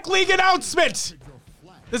 Halo Rec League announcement.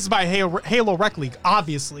 This is by Halo Rec League,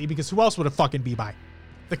 obviously, because who else would it fucking be by?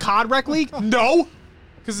 The COD Rec League? No.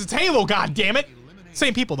 Because it's Halo, goddammit.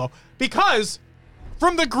 Same people, though. Because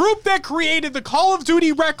from the group that created the Call of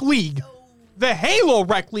Duty Rec League, the Halo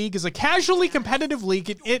Rec League is a casually competitive league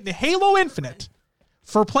in Halo Infinite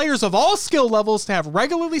for players of all skill levels to have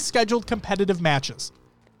regularly scheduled competitive matches.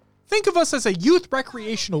 Think of us as a youth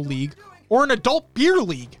recreational league or an adult beer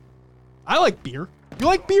league. I like beer. You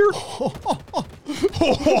like beer?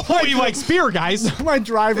 He likes beer, guys. My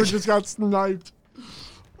driver just got sniped.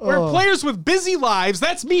 Where players with busy lives,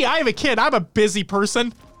 that's me, I have a kid, I'm a busy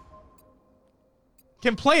person,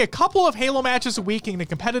 can play a couple of Halo matches a week in a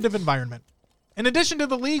competitive environment. In addition to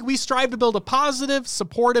the league, we strive to build a positive,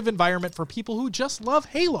 supportive environment for people who just love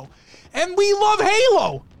Halo. And we love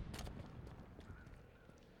Halo!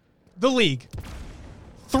 The league.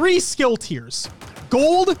 3 skill tiers.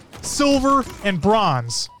 Gold, silver, and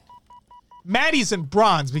bronze. Maddie's in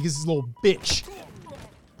bronze because he's a little bitch.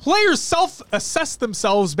 Players self-assess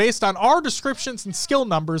themselves based on our descriptions and skill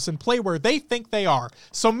numbers and play where they think they are.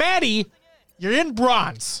 So, Maddie, you're in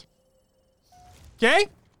bronze. Okay?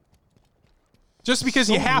 Just because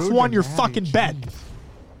you half won your fucking bet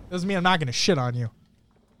doesn't mean I'm not going to shit on you.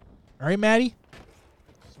 All right, Maddie?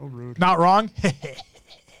 So rude. Not wrong?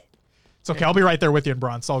 It's okay. I'll be right there with you in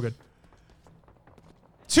bronze. It's all good.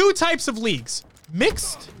 2 types of leagues.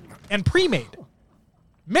 Mixed and pre-made.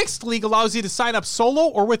 Mixed league allows you to sign up solo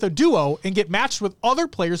or with a duo and get matched with other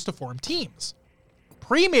players to form teams.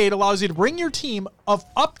 Pre-made allows you to bring your team of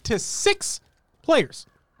up to 6 players.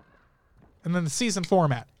 And then the season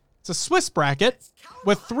format. It's a Swiss bracket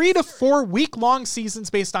with 3 to 4 week-long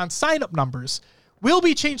seasons based on sign-up numbers. Will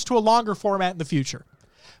be changed to a longer format in the future.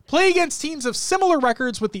 Play against teams of similar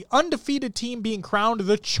records with the undefeated team being crowned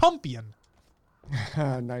the champion.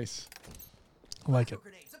 Nice. I like it.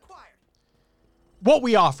 What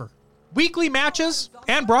we offer. Weekly matches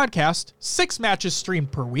and broadcast. 6 matches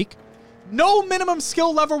streamed per week. No minimum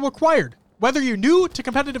skill level required, whether you're new to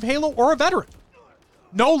competitive Halo or a veteran.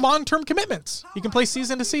 No long-term commitments. You can play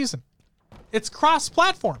season to season. It's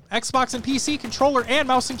cross-platform. Xbox and PC, controller, and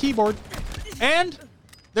mouse and keyboard. And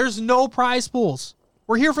there's no prize pools.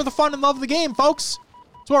 We're here for the fun and love of the game, folks.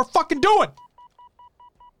 That's what we're fucking doing.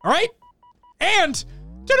 All right? And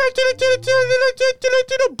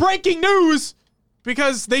breaking news,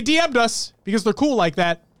 because they DM'd us, because they're cool like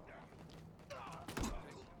that.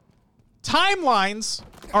 Timelines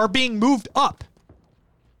are being moved up.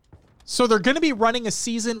 So they're going to be running a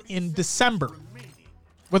season in December.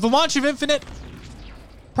 With the launch of Infinite,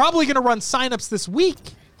 probably going to run signups this week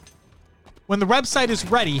when the website is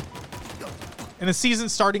ready, and the season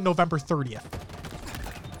starting November 30th.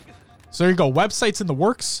 So there you go. Website's in the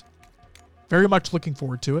works. Very much looking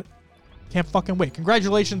forward to it. Can't fucking wait.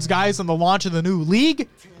 Congratulations, guys, on the launch of the new league.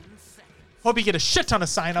 Hope you get a shit ton of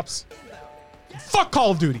signups. Fuck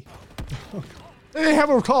Call of Duty. They have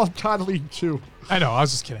a Call of Duty League too. I know. I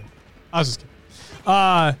was just kidding.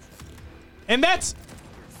 And that's...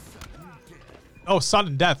 Oh,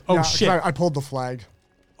 sudden death. Oh, yeah, shit. I pulled the flag.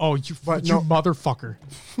 Oh, you motherfucker.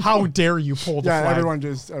 How dare you pull the flag? Yeah,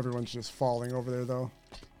 everyone's just falling over there, though.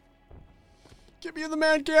 Get me in the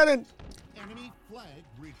man cannon. Enemy flag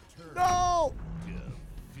returned. No!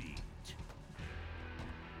 Defeat.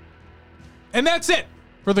 And that's it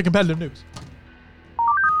for the competitive news.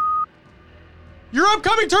 Your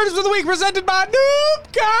upcoming tournaments of the week presented by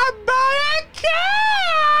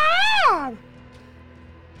NoobCombo.com.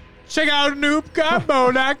 Check out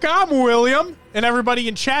NoobCombo.com, William. And everybody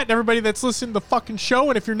in chat and everybody that's listening to the fucking show.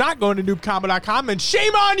 And if you're not going to NoobCombo.com, then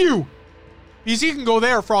shame on you. Because you can go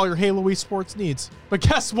there for all your Halo esports needs. But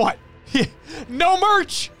guess what? No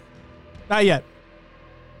merch. Not yet.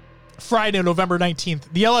 Friday, November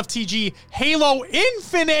 19th. The LFTG Halo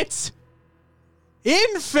Infinite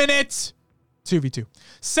 2v2.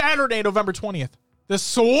 Saturday, November 20th. The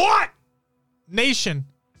SWAT Nation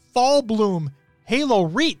Fall Bloom Halo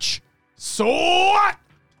Reach SWAT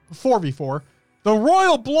 4v4. The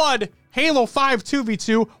Royal Blood Halo 5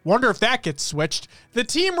 2v2. Wonder if that gets switched. The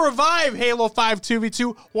Team Revive Halo 5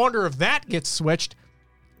 2v2. Wonder if that gets switched.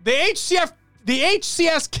 The HCS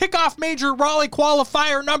Kickoff Major Raleigh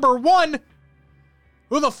Qualifier number 1.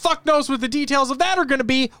 Who the fuck knows what the details of that are going to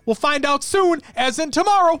be? We'll find out soon, as in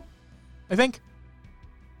tomorrow, I think.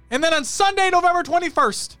 And then on Sunday, November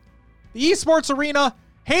 21st, the Esports Arena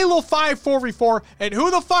Halo 5 4v4. And who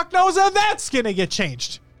the fuck knows if that's going to get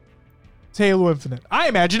changed? It's Halo Infinite. I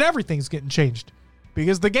imagine everything's getting changed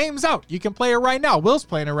because the game's out. You can play it right now. Will's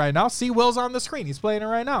playing it right now. See, Will's on the screen. He's playing it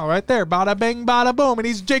right now, right there. Bada bing, bada boom. And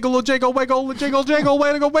he's jiggle, wiggle, jiggle,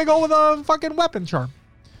 way to go wiggle with a fucking weapon charm.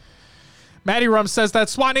 Matty Rum says that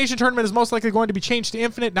SWAT Nation tournament is most likely going to be changed to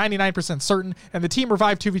Infinite, 99% certain, and the Team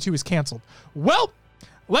Revive 2v2 is canceled. Well,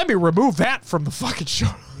 Let me remove that from the fucking show.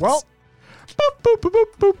 Well, boop, boop, boop, boop,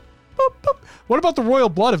 boop, boop, boop. What about the Royal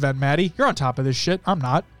Blood event, Maddie? You're on top of this shit. I'm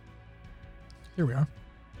not. Here we are.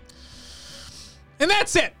 And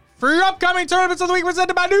that's it for your upcoming tournaments of the week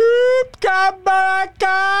presented by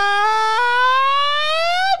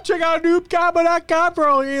noobcombo.com. Check out noobcombo.com for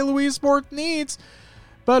all your Halo eSports needs.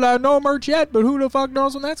 But no merch yet, but who the fuck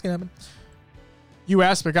knows when that's going to happen. You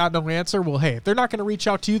asked but got no answer. Well, hey, if they're not going to reach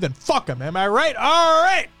out to you, then fuck them. Am I right? All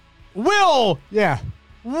right. Will. yeah.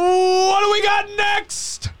 What do we got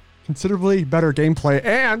next? Considerably better gameplay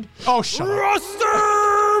and Oh, shut up. Roster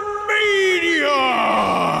Media.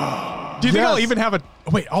 Do you think I'll Yes. even have a...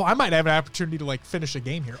 Wait, I might have an opportunity to, like, finish a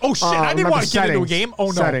game here. Oh, shit, I didn't want to get into a game. Oh,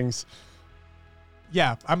 no. Settings.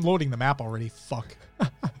 Yeah, I'm loading the map already. Fuck.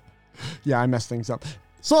 Yeah, I messed things up.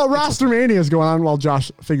 So roster mania is going on while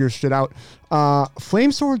Josh figures shit out.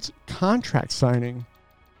 Flamesword's contract signing.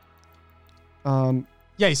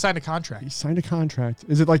 Yeah, he signed a He contract. signed a contract.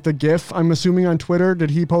 Is it like the GIF? I'm assuming on Twitter.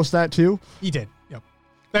 Did he post that too? He did. Yep.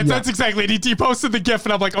 Yeah. That's exactly it. He posted the GIF,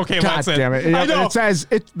 and I'm like, okay, God that's it. damn it! I Yep, know. it says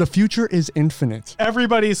the future is infinite.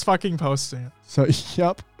 Everybody's fucking posting it. So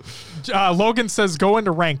yep. Logan says, go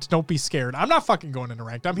into ranked. Don't be scared. I'm not fucking going into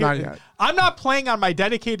ranked. I'm here. Not yet. I'm not playing on my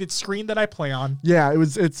dedicated screen that I play on. Yeah,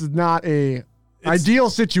 it's not a ideal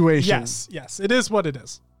situation. Yes. It is what it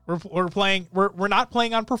is. We're playing. We're not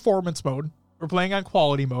playing on performance mode. We're playing on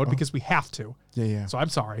quality mode because we have to. Yeah. So I'm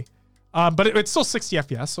sorry. But it's still 60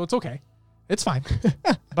 FPS, so it's okay. It's fine.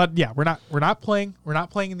 But yeah, we're not playing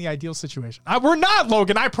in the ideal situation. We're not,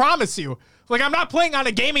 Logan, I promise you. Like, I'm not playing on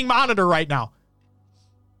a gaming monitor right now.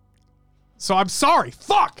 So I'm sorry.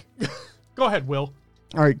 Fuck. Go ahead, Will.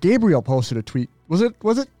 All right, Gabriel posted a tweet. Was it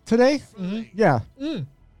today? Mm-hmm. Yeah,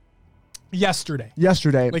 Yesterday.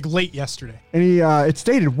 yesterday. Like late yesterday. And he, it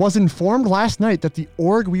stated, was informed last night that the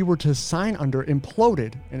org we were to sign under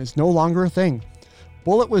imploded and is no longer a thing.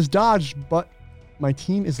 Bullet was dodged, but my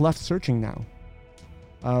team is left searching now.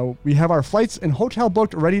 We have our flights and hotel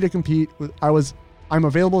booked, ready to compete. I'm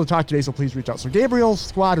available to talk today, so please reach out. So Gabriel's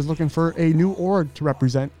squad is looking for a new org to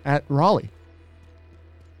represent at Raleigh.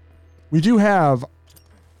 We do have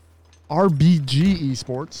RBG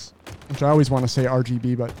Esports, which I always want to say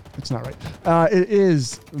RGB, but it's not right. It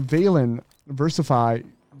is Valen, Versify,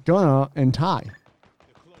 Gunna, and Ty.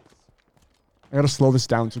 I got to slow this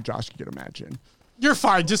down so Josh can get a match in. You're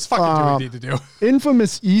fine. Just fucking do what you need to do.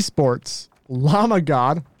 Infamous Esports, Llama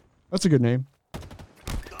God. That's a good name.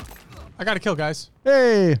 I got a kill, guys.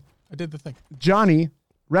 Hey, I did the thing. Johnny,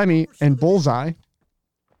 Remy, and Bullseye.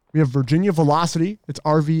 We have Virginia Velocity. It's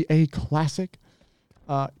RVA Classic.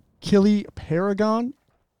 Killy Paragon.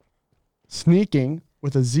 Sneaking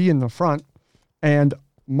with a Z in the front. And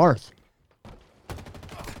Marth.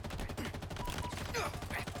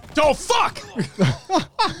 Oh, fuck!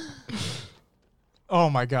 Oh,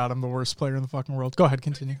 my God. I'm the worst player in the fucking world. Go ahead.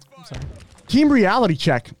 Continue. I'm sorry. Team reality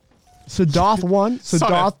check. Sadoth 1,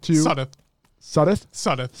 Sadoth 2. Suddeth. Suddeth?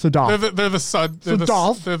 Sadoth. They're the Sud. They're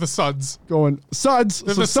Sadoth. They're the Suds. Going Suds.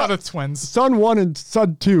 They're the Suddeth twins. Sun 1 and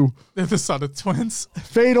Sud 2. They're the Suddeth twins.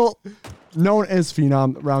 Fatal, known as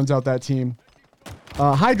Phenom, rounds out that team.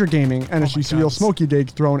 Hydra Gaming, NSG Seal, God. Smokey Dig,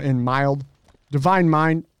 thrown in mild. Divine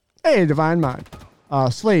Mind, hey, Divine Mind.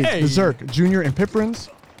 Slade, Hey. Berserk, Junior, and Piprins.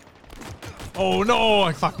 Oh, no.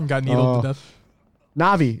 I fucking got needled to death.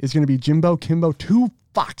 Navi is going to be Jimbo, Kimbo, 2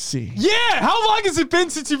 Foxy. Yeah. How long has it been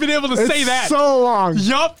since you've been able to say It's that? so long.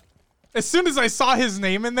 Yup. As soon as I saw his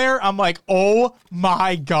name in there, I'm like, oh,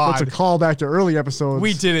 my God. That's a callback to early episodes.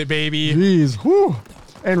 We did it, baby. Jeez, whew.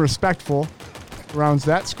 And Respectful rounds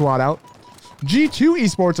that squad out. G2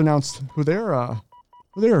 Esports announced who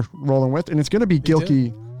they're rolling with, and it's going to be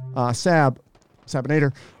Gilkey,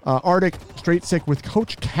 Sabinator, Arctic, Straight Sick with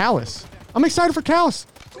Coach Callus. I'm excited for Callus.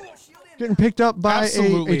 Getting picked up by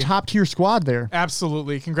a top-tier squad there.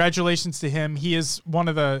 Absolutely. Congratulations to him. He is one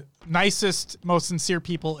of the nicest, most sincere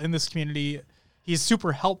people in this community. He's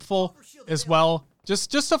super helpful as well.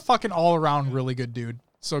 Just a fucking all-around really good dude.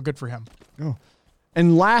 So good for him. Oh.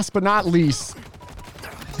 And last but not least,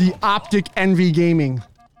 the Optic Envy Gaming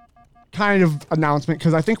kind of announcement,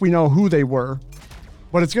 because I think we know who they were.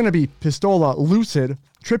 But it's going to be Pistola, Lucid,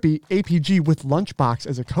 Trippy, APG with Lunchbox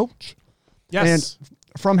as a coach. Yes. And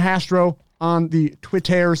from Hastro on the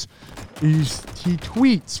Twitters, he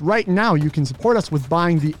tweets, right now you can support us with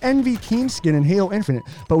buying the Envy team skin in Halo Infinite,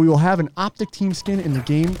 but we will have an Optic team skin in the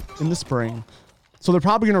game in the spring. So they're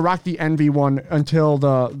probably going to rock the Envy one until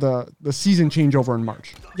the season changeover in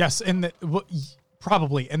March. Yes, and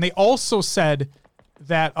probably. And they also said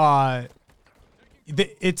that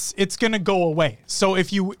it's going to go away. So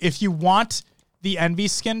if you want the Envy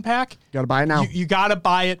skin pack, Gotta buy it now. you got to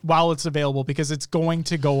buy it while it's available because it's going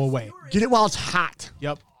to go away. Get it while it's hot.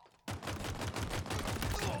 Yep.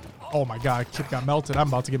 Oh my God, Kip got melted. I'm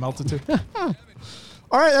about to get melted too.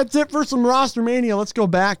 All right, that's it for some roster mania. Let's go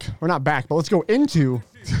back, or not back, but let's go into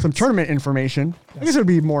some tournament information. I guess it would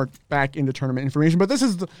be more back into tournament information, but this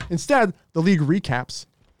is instead the league recaps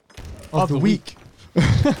of the week.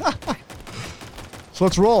 So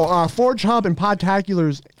let's roll. Forge Hub and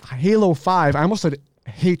Podtacular's Halo 5. I almost said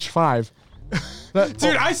H5.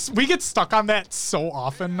 Dude, we get stuck on that so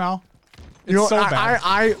often now. It's You know, so bad.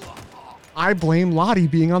 I blame Lottie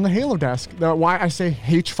being on the Halo desk. That's why I say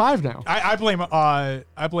H5 now. I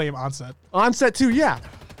blame Onset. Onset too, yeah.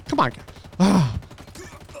 Come on.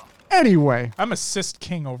 Anyway. I'm assist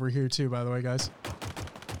king over here too, by the way, guys.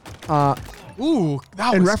 Ooh,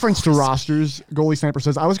 that In was reference to rosters, Goalie Sniper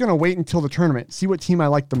says, I was going to wait until the tournament, see what team I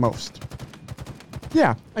like the most.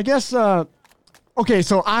 Yeah, I guess, okay,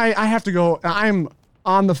 so I have to go. I'm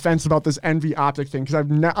on the fence about this Envy Optic thing because I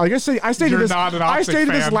stated You're this. not an I Optic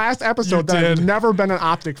stated this fan. last episode You that I've did. never been an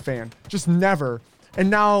Optic fan, just never. And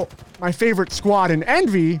now my favorite squad in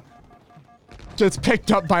Envy gets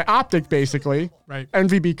picked up by Optic, basically. Right.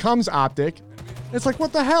 Envy becomes Optic. It's like,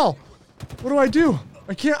 what the hell? What do I do?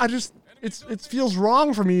 I can't. It feels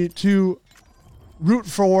wrong for me to root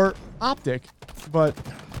for Optic, but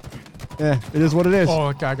it is what it is.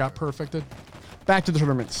 Oh, God, I got perfected. Back to the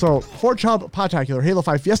tournament. So, Forge Hub, Podtacular, Halo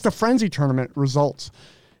 5 Fiesta Frenzy tournament results.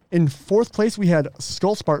 In fourth place, we had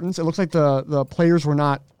Skull Spartans. It looks like the players were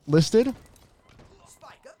not listed.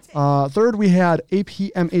 Third, we had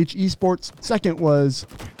APMH Esports. Second was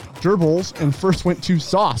Gerbils. And first went to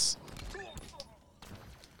Sauce.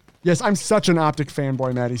 Yes, I'm such an Optic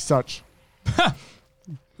fanboy, Maddie. Such.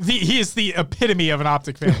 He is the epitome of an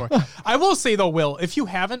Optic fanboy. I will say, though, Will, if you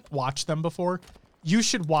haven't watched them before, you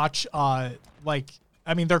should watch,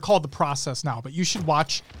 they're called The Process now, but you should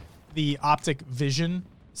watch the Optic Vision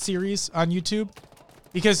series on YouTube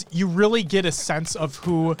because you really get a sense of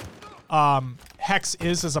who Hex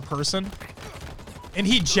is as a person. And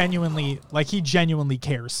he genuinely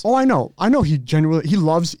cares. Oh, I know. He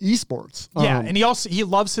loves esports. Yeah, and he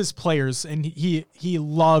loves his players, and he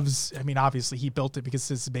loves. I mean, obviously he built it because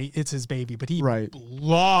it's his baby, but he Right.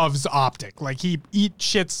 loves Optic. Like he eats,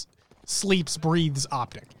 shits, sleeps, breathes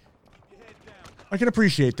Optic. I can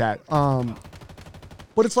appreciate that.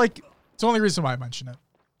 But it's like It's the only reason why I mention it.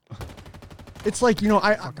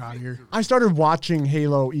 Fuck out of here. I started watching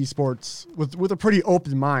Halo esports with a pretty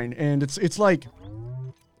open mind, and it's like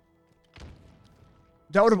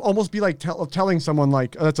that would almost be like telling someone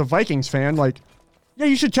like that's a Vikings fan, like, yeah,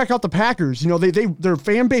 you should check out the Packers. You know, their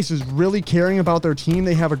fan base is really caring about their team.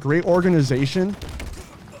 They have a great organization.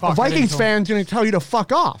 A Vikings fan's gonna tell you to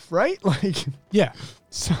fuck off, right? Like, Yeah.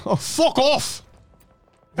 so Fuck off.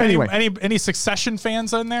 Anyway. Any Succession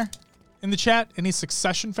fans in there in the chat? Any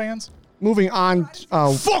Succession fans? moving on.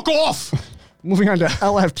 Fuck off. Moving on to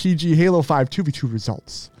LFTG Halo 5 2v2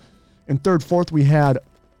 results. In third, fourth, we had,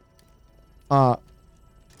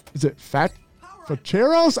 is it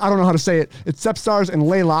Facheros? I don't know how to say it. It's Sepstars and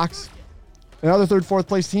Laylox. Another third, fourth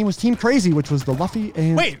place team was Team Crazy, which was the Luffy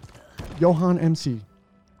and Wait. Johan MC.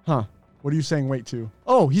 Huh. What are you saying wait to?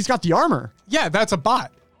 Oh, he's got the armor. Yeah, that's a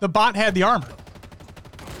bot. The bot had the armor.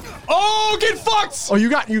 Oh, get fucked. Oh,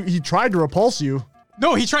 he tried to repulse you.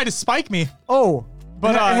 No, he tried to spike me, Oh.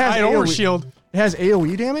 but I had overshield. It has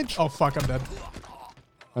AoE damage? Oh, fuck, I'm dead.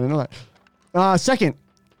 I didn't know that. Second,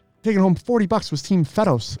 taking home $40 was Team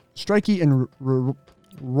Fedos, Strikey and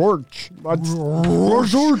Rorch.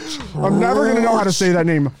 I'm never going to know how to say that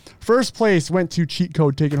name. First place went to Cheat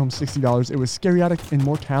Code, taking home $60. It was Scariatic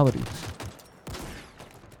Immortality.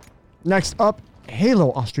 Next up,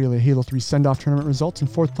 Halo Australia Halo 3 send-off tournament results. In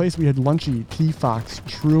fourth place, we had Lunchy, T-Fox,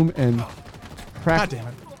 Shroom, and God damn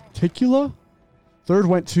it. Practicula. Third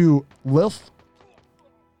went to Lilth,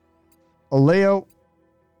 Aleo,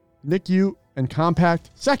 NICU, and Compact.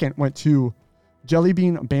 Second went to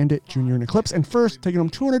Jellybean, Bandit, Junior, and Eclipse. And first, taking home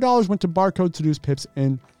 $200, went to Barcode, Seduce, Pips,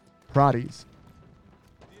 and Prodies.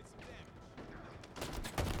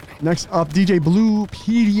 Next up, DJ Blue,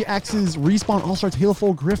 PDX's Respawn All-Stars Halo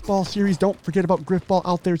 4 Griffball Series. Don't forget about Griffball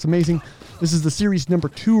out there. It's amazing. This is the series number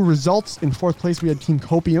 2 results. In fourth place, we had Team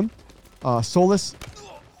Copium, Solus,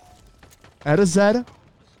 Edazed,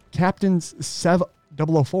 Captains Sev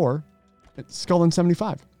 004, and Skull and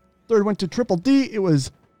 75. Third went to Triple D. It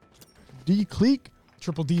was D Cleek,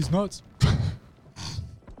 Triple D's nuts.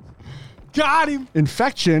 Got him.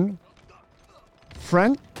 Infection,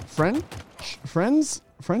 French,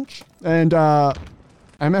 and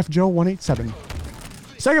MF Joe 187.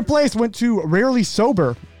 Second place went to Rarely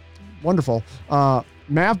Sober, Wonderful.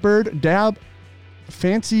 Mavbird, Dab,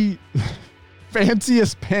 Fanciest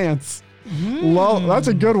Pants. Love, that's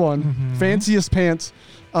a good one. Fanciest Pants.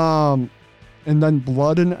 And then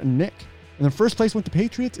Blood and Nick. And then first place went to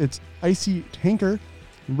Patriots. It's Icy Tanker,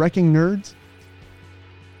 Wrecking Nerds,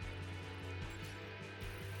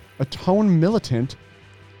 Atone Militant,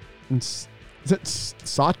 and is it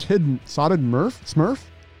Sotted Murph? Smurf?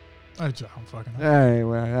 I don't fucking know.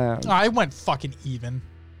 Anyway, I went fucking even.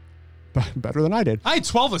 better than I did. I had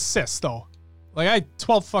 12 assists, though. Like, I had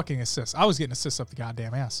 12 fucking assists. I was getting assists up the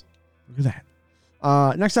goddamn ass. Look at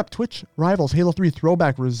that. Next up, Twitch Rivals Halo 3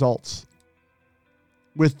 throwback results.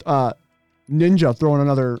 With Ninja throwing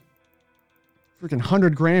another freaking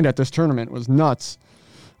 $100,000 at this tournament. It was nuts.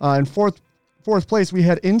 In fourth place, we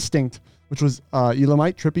had Instinct, which was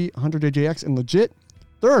Elamite, Trippy, 100 AJX, and Legit.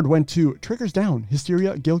 Third went to Triggers Down,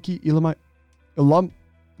 Hysteria, Gilkey,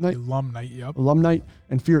 Alumnite,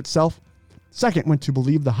 and Fear Itself. Second went to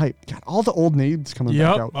Believe the Hype. Got all the old names coming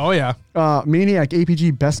back out. Oh, yeah. Maniac,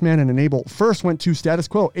 APG, Best Man, and Enable. First went to Status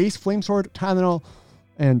Quo, Ace, Flamesword, Tylenol,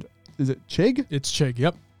 and is it Chig? It's Chig,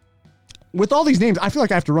 yep. With all these names, I feel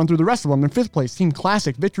like I have to run through the rest of them. In fifth place, Team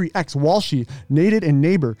Classic, Victory X, Walshy, Nated, and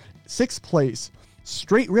Neighbor. Sixth place,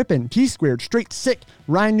 Straight Rippin', T-Squared, Straight Sick,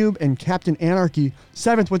 Ryan Noob, and Captain Anarchy.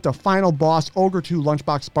 Seventh went to Final Boss, Ogre 2,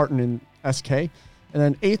 Lunchbox, Spartan, and SK. And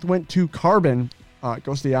then eighth went to Carbon,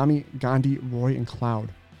 Ghost Yami, Gandhi, Roy, and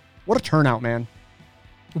Cloud. What a turnout, man.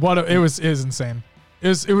 It was insane.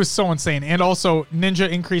 It was so insane. And also, Ninja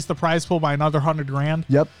increased the prize pool by another $100,000.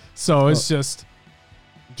 Yep. So it's just...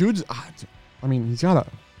 Dude's, I mean, he's got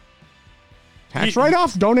a tax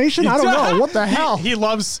write-off donation? I don't know. What the hell? He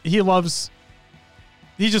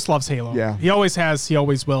just loves Halo. Yeah. He always has. He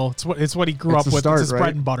always will. It's what he grew up with. Start, it's his right?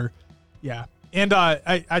 bread and butter. Yeah. And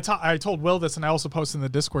I told Will this, and I also posted in the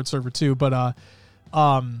Discord server too. But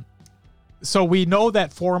so we know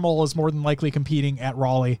that Formal is more than likely competing at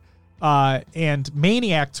Raleigh. And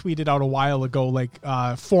Maniac tweeted out a while ago, like,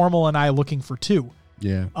 Formal and I looking for two.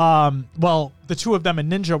 Yeah. Well, the two of them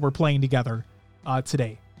and Ninja were playing together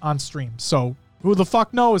today on stream. So who the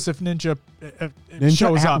fuck knows if Ninja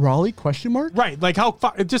shows at up? Raleigh? Question mark? Right. Like how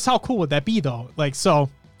cool would that be though? Like, so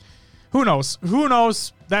who knows? Who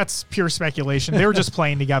knows? That's pure speculation. They were just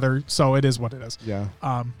playing together, so it is what it is. Yeah.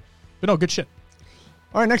 But no, good shit.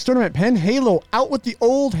 All right, next tournament, Penn Halo out with the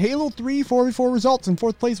old Halo 3 4v4 results. In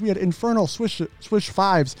fourth place, we had Infernal, Swish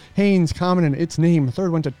Fives, Haynes, Common, and Its Name.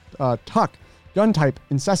 Third went to Tuck, Gun Type,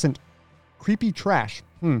 Incessant, Creepy Trash.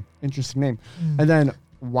 Interesting name. And then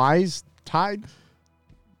Wise Tide,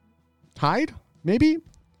 maybe?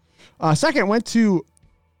 Second went to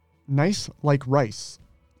Nice Like Rice.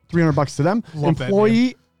 $300 to them. Love that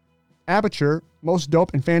Employee Aperture, Most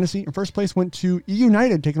Dope in Fantasy. In first place went to E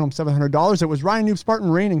United, taking home $700. It was Ryan Noob, Spartan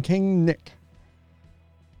Rain, and King Nick.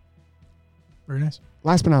 Very nice.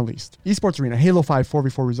 Last but not least, Esports Arena, Halo 5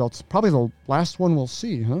 4v4 results. Probably the last one we'll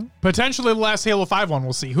see, huh? Potentially the last Halo 5 one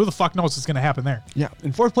we'll see. Who the fuck knows what's going to happen there? Yeah.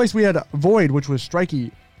 In fourth place, we had Void, which was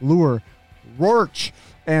Strikey, Lure, Rorch,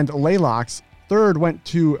 and Laylox. Third went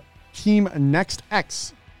to Team Next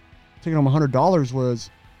X. Taking home $100 was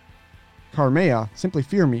Carmea, Simply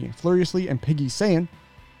Fear Me, Furiously, and Piggy Saiyan.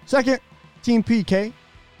 Second, Team PK,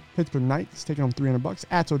 Pittsburgh Knights, taking home $300.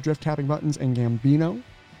 Atzo, Drift, Tapping Buttons, and Gambino.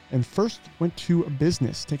 And first went to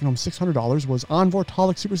Business, taking home $600, was Envor,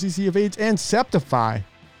 Tolic, Super CC of AIDS, and Septify.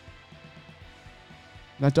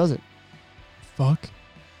 That does it. Fuck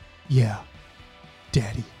yeah,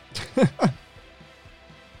 daddy.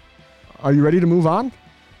 Are you ready to move on?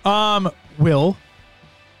 Will,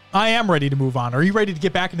 I am ready to move on. Are you ready to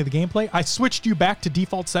get back into the gameplay? I switched you back to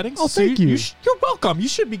default settings. Oh, thank you. You're welcome. You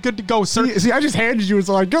should be good to go, sir. See, I just handed you. It's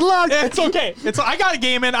like, good luck. It's okay. I got a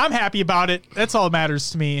game in. I'm happy about it. That's all that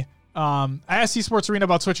matters to me. I asked Esports Arena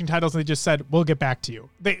about switching titles, and they just said, we'll get back to you.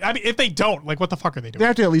 If they don't, like, what the fuck are they doing? They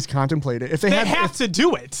have to at least contemplate it. If they have to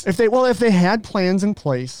do it. If they had plans in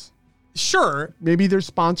place, sure. Maybe there's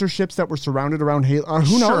sponsorships that were surrounded around Halo.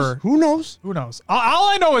 Who knows? Who knows? Who knows? All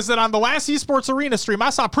I know is that on the last Esports Arena stream, I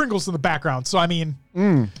saw Pringles in the background. So, I mean,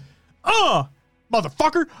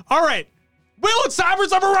 motherfucker. All right. Will and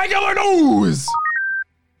Cybers of a regular news.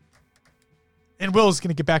 And Will's going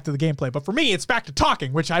to get back to the gameplay. But for me, it's back to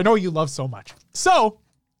talking, which I know you love so much. So,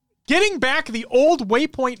 getting back the old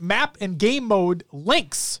Waypoint map and game mode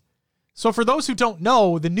links. So, for those who don't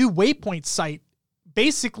know, the new Waypoint site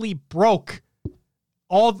basically broke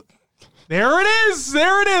all... There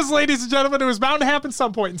it is, ladies and gentlemen. It was bound to happen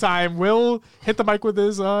some point in time. Will hit the mic with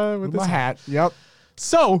his hat. Yep.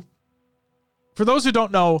 So, for those who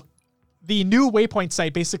don't know, the new Waypoint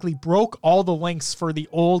site basically broke all the links for the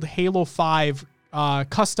old Halo 5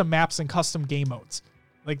 custom maps and custom game modes.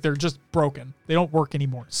 Like, they're just broken. They don't work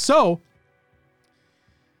anymore. So,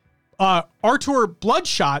 Artur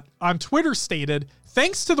Bloodshot on Twitter stated,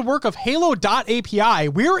 thanks to the work of Halo.api,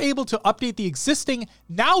 we're able to update the existing,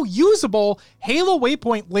 now usable Halo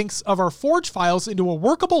waypoint links of our Forge files into a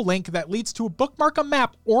workable link that leads to a bookmark a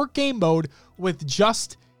map or game mode with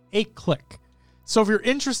just a click. So if you're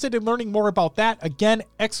interested in learning more about that, again,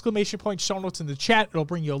 exclamation point show notes in the chat. It'll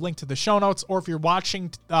bring you a link to the show notes. Or if you're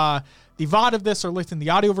watching the VOD of this or listening to the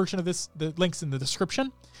audio version of this, the link's in the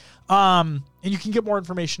description. And you can get more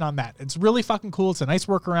information on that. It's really fucking cool. It's a nice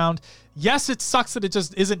workaround. Yes, it sucks that it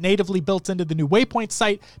just isn't natively built into the new Waypoint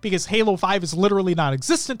site because Halo 5 is literally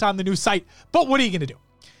non-existent on the new site. But what are you going to do?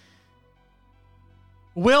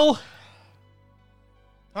 Will,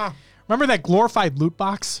 remember that glorified loot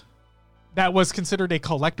box that was considered a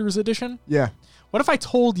collector's edition? Yeah. What if I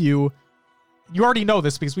told you, you already know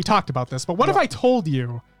this because we talked about this, but what if I told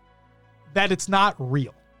you that it's not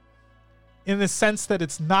real? In the sense that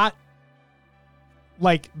it's not,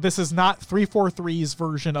 like, this is not 343's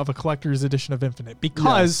version of a collector's edition of Infinite,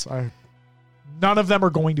 because none of them are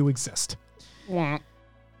going to exist. Yeah.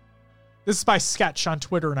 This is by Sketch on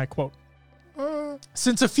Twitter, and I quote,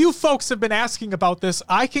 since a few folks have been asking about this,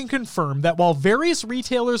 I can confirm that while various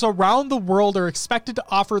retailers around the world are expected to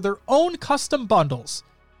offer their own custom bundles,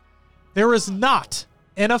 there is not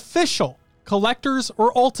an official collector's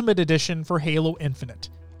or ultimate edition for Halo Infinite.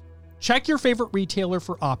 Check your favorite retailer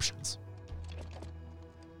for options.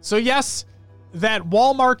 So yes, that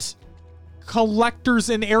Walmart collector's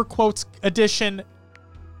in air quotes edition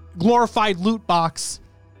glorified loot box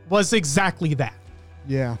was exactly that.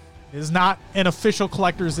 Yeah. It is not an official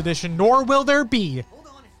collector's edition, nor will there be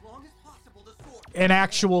an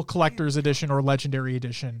actual collector's edition or legendary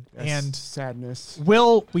edition. That's and sadness.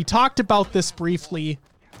 Will, we talked about this briefly.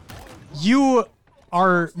 You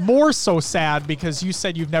are more so sad because you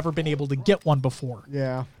said you've never been able to get one before.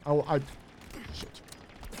 Yeah. Shit.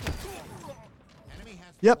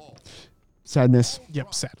 Yep. Sadness.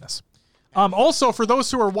 Yep, sadness. Also, for those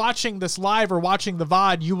who are watching this live or watching the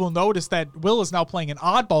VOD, you will notice that Will is now playing an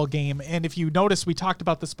Oddball game. And if you notice, we talked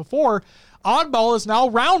about this before, Oddball is now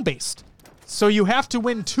round-based. So you have to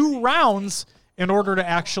win 2 rounds in order to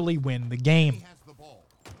actually win the game.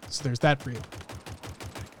 So there's that for you.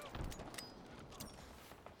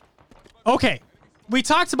 Okay, we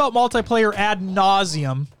talked about multiplayer ad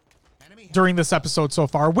nauseum during this episode so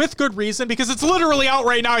far, with good reason, because it's literally out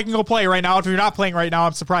right now. You can go play right now. If you're not playing right now,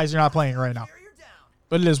 I'm surprised you're not playing it right now.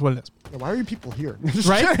 But it is what it is. Yeah, why are you people here?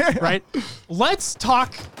 Right? Right? Let's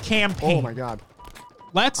talk campaign. Oh my god.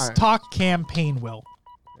 Let's talk campaign, Will.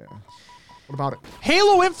 Yeah. What about it?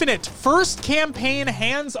 Halo Infinite, first campaign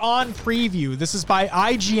hands-on preview. This is by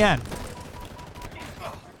IGN.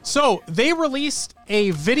 So, they released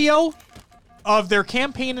a video of their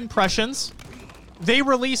campaign impressions. They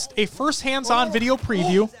released a first hands-on video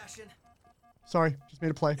preview. Sorry, just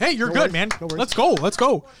made a play. Hey, you're No good, worries. man. No worries. Let's go. Let's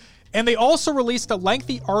go. And they also released a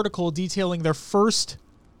lengthy article detailing their first...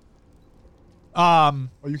 Oh,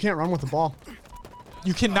 you can't run with the ball.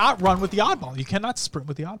 You cannot run with the oddball. You cannot sprint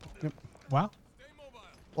with the oddball. Yep. Wow.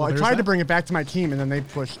 Well, I there's tried that. to bring it back to my team, and then they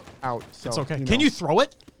pushed out. So It's okay. You know. Can you throw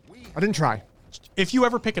it? I didn't try. If you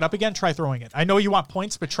ever pick it up again, try throwing it. I know you want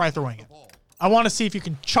points, but try throwing it. I want to see if you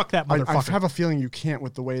can chuck that I motherfucker. have a feeling you can't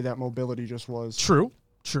with the way that mobility just was. True,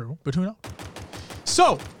 but who knows?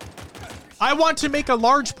 So, I want to make a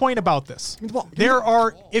large point about this.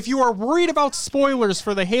 If you are worried about spoilers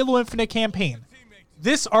for the Halo Infinite campaign,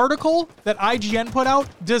 this article that IGN put out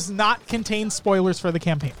does not contain spoilers for the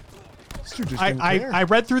campaign. This dude just didn't care. I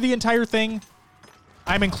read through the entire thing.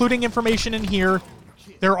 I'm including information in here.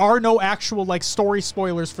 There are no actual story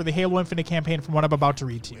spoilers for the Halo Infinite campaign from what I'm about to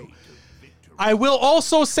read to you. I will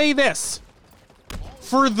also say this.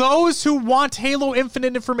 For those who want Halo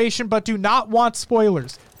Infinite information but do not want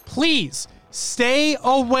spoilers, please stay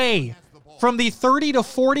away from the 30 to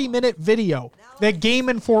 40 minute video that Game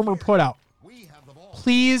Informer put out.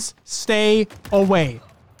 Please stay away.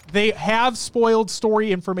 They have spoiled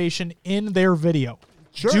story information in their video.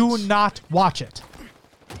 Jerks. Do not watch it.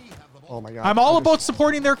 Oh my god. I'm all about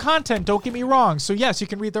supporting their content, don't get me wrong. So yes, you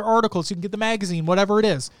can read their articles, you can get the magazine, whatever it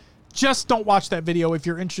is. Just don't watch that video if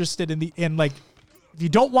you're interested if you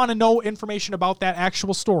don't want to know information about that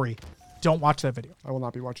actual story, don't watch that video. I will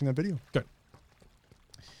not be watching that video. Good.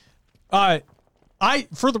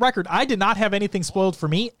 For the record, I did not have anything spoiled for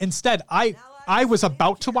me. Instead, I was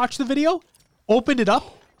about to watch the video, opened it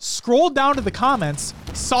up, scrolled down to the comments,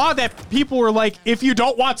 saw that people were like, if you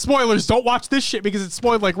don't want spoilers, don't watch this shit because it's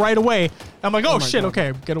spoiled right away. I'm like, oh shit, God.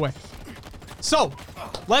 okay, get away. So,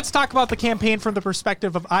 let's talk about the campaign from the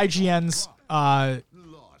perspective of IGN's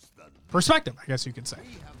perspective, I guess you could say.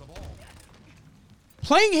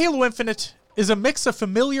 Playing Halo Infinite is a mix of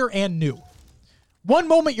familiar and new. One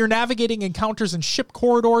moment you're navigating encounters in ship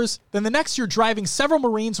corridors, then the next you're driving several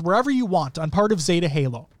Marines wherever you want on part of Zeta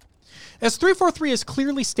Halo. As 343 has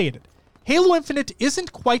clearly stated, Halo Infinite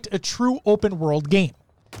isn't quite a true open world game.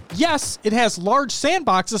 Yes, it has large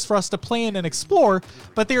sandboxes for us to play in and explore,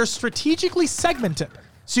 but they are strategically segmented,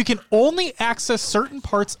 so you can only access certain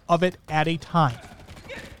parts of it at a time.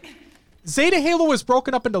 Zeta Halo is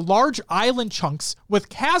broken up into large island chunks with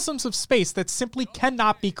chasms of space that simply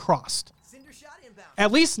cannot be crossed.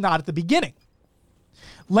 At least not at the beginning.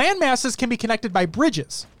 Land masses can be connected by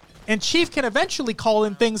bridges, and Chief can eventually call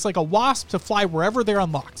in things like a Wasp to fly wherever they're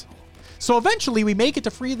unlocked. So eventually we may get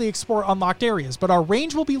to freely explore unlocked areas, but our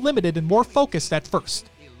range will be limited and more focused at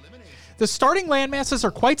first. The starting land masses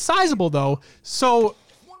are quite sizable though, so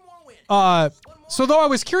though I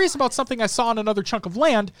was curious about something I saw on another chunk of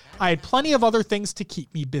land, I had plenty of other things to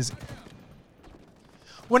keep me busy.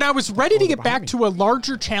 When I was ready to get back to a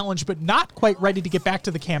larger challenge but not quite ready to get back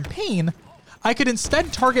to the campaign, I could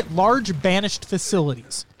instead target large banished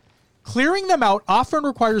facilities. Clearing them out often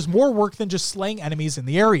requires more work than just slaying enemies in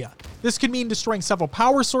the area. This could mean destroying several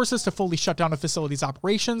power sources to fully shut down a facility's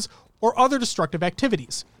operations or other destructive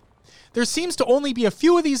activities. There seems to only be a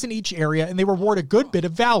few of these in each area, and they reward a good bit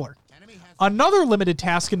of valor. Another limited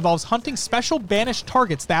task involves hunting special banished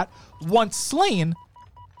targets that, once slain,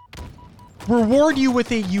 reward you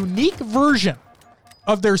with a unique version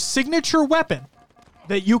of their signature weapon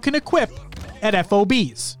that you can equip at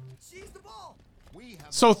FOBs.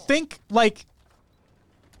 So think like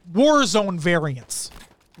Warzone variants,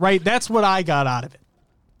 right? That's what I got out of it.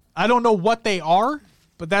 I don't know what they are,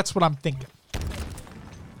 but that's what I'm thinking.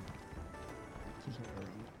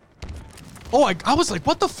 Oh, I was like,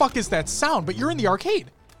 what the fuck is that sound? But you're in the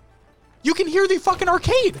arcade. You can hear the fucking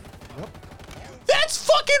arcade. Yep. That's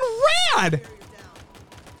fucking rad.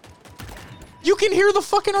 You can hear the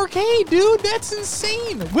fucking arcade, dude. That's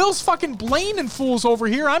insane. Will's fucking Blaine and fools over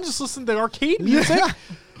here. I'm just listening to arcade music. Yeah.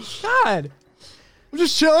 God. I'm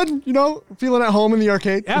just chilling, feeling at home in the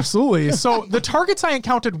arcade. Absolutely. So the targets I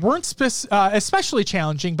encountered weren't especially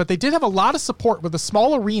challenging, but they did have a lot of support with a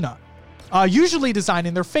small arena, usually designed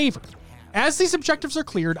in their favor. As these objectives are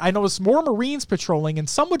cleared, I noticed more Marines patrolling, and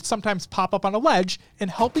some would sometimes pop up on a ledge and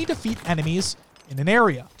help me defeat enemies in an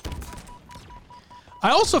area. I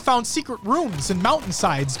also found secret rooms and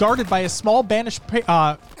mountainsides guarded by a small banished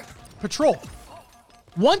patrol.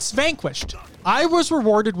 Once vanquished, I was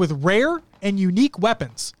rewarded with rare and unique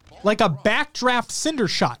weapons, like a backdraft cinder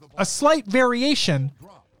shot, a slight variation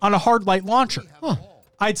on a hard light launcher.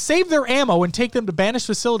 I'd save their ammo and take them to banished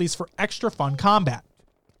facilities for extra fun combat.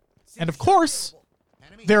 And of course,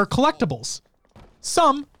 there are collectibles.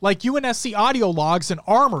 Some, like UNSC audio logs and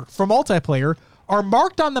armor for multiplayer, are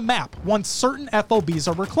marked on the map once certain FOBs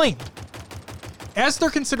are reclaimed, as they're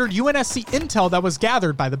considered UNSC intel that was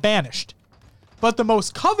gathered by the banished. But the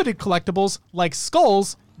most coveted collectibles, like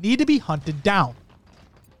skulls, need to be hunted down.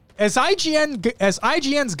 As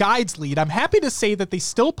IGN's guides lead, I'm happy to say that they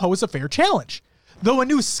still pose a fair challenge, though a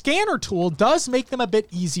new scanner tool does make them a bit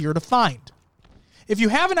easier to find, if you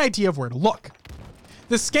have an idea of where to look.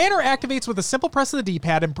 The scanner activates with a simple press of the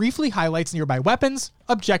D-pad and briefly highlights nearby weapons,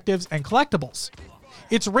 objectives, and collectibles.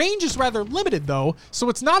 Its range is rather limited though, so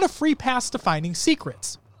it's not a free pass to finding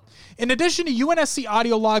secrets. In addition to UNSC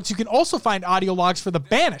audio logs, you can also find audio logs for the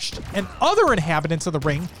banished and other inhabitants of the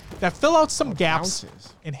ring that fill out some gaps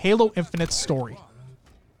in Halo Infinite's story.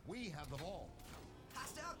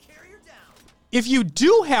 If you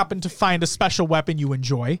do happen to find a special weapon you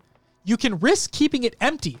enjoy, you can risk keeping it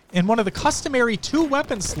empty in one of the customary 2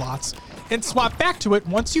 weapon slots and swap back to it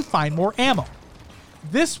once you find more ammo.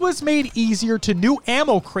 This was made easier to new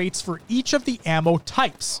ammo crates for each of the ammo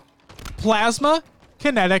types: plasma,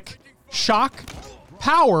 kinetic, shock,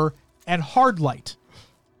 power, and hard light.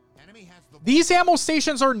 These ammo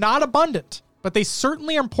stations are not abundant, but they're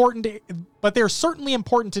certainly important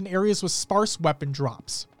in areas with sparse weapon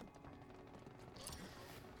drops.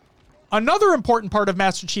 Another important part of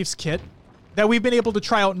Master Chief's kit that we've been able to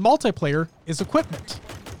try out in multiplayer is equipment.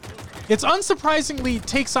 It unsurprisingly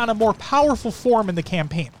takes on a more powerful form in the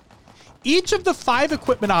campaign. Each of the 5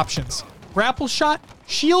 equipment options, grapple shot,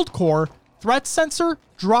 shield core, threat sensor,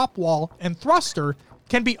 drop wall, and thruster,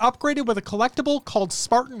 can be upgraded with a collectible called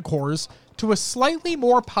Spartan Cores to a slightly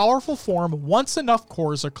more powerful form once enough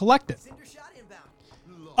cores are collected.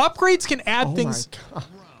 Upgrades can add things.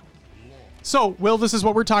 So, Will, this is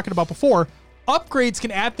what we were talking about before. Upgrades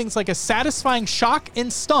can add things like a satisfying shock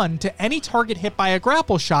and stun to any target hit by a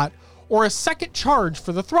grapple shot, or a second charge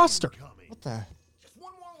for the thruster. What the?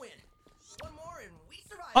 One more win. One more and we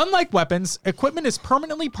survive. Unlike weapons, equipment is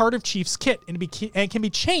permanently part of Chief's kit and can be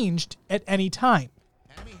changed at any time.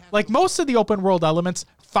 Like most of the open world elements,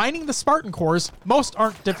 finding the Spartan cores, most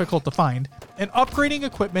aren't difficult to find, and upgrading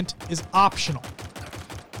equipment is optional.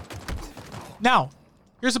 Now,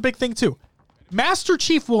 here's a big thing too. Master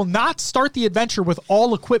Chief will not start the adventure with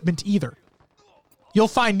all equipment either. You'll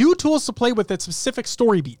find new tools to play with at specific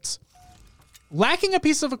story beats. Lacking a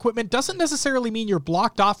piece of equipment doesn't necessarily mean you're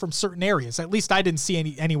blocked off from certain areas. At least I didn't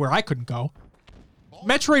see anywhere I couldn't go.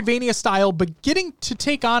 Metroidvania style, but getting to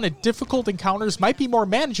take on a difficult encounters might be more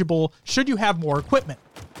manageable should you have more equipment.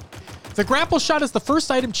 The grapple shot is the first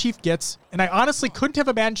item Chief gets, and I honestly couldn't have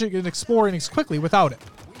imagined exploring as quickly without it.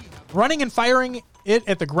 Running and firing it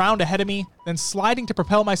at the ground ahead of me, then sliding to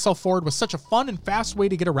propel myself forward was such a fun and fast way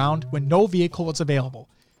to get around when no vehicle was available.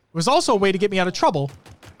 It was also a way to get me out of trouble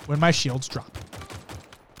when my shields drop.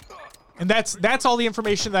 And that's all the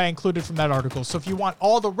information that I included from that article. So if you want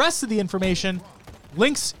all the rest of the information,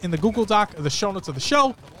 links in the Google Doc or the show notes of the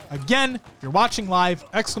show. Again, if you're watching live,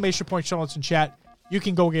 exclamation point show notes in chat, you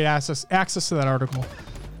can go get access to that article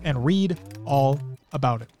and read all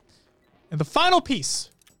about it. And the final piece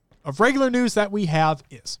of regular news that we have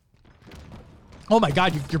is, oh my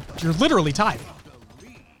God, you're literally tied.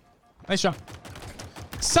 Nice job.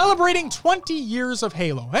 Celebrating 20 years of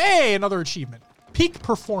Halo. Hey, another achievement. Peak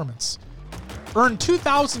performance. Earned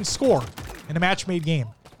 2,000 score in a match-made game.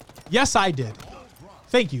 Yes, I did.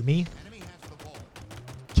 Thank you, me.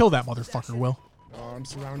 Kill that motherfucker, Will. Oh, I'm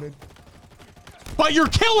surrounded. But you're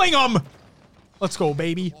killing him! Let's go,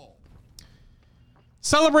 baby.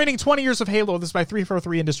 Celebrating 20 years of Halo. This is by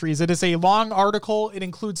 343 Industries. It is a long article. It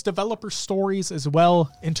includes developer stories as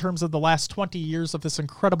well in terms of the last 20 years of this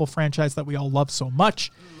incredible franchise that we all love so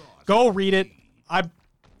much. Go read it.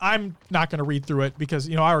 I'm not going to read through it because,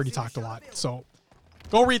 I already talked a lot. So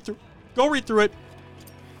go read through it.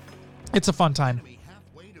 It's a fun time.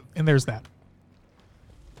 And there's that.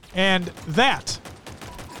 And that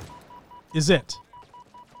is it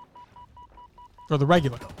for the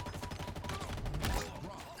regular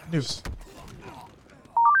news.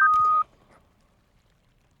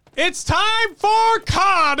 It's time for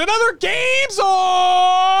COD, another Games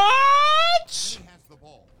Watch.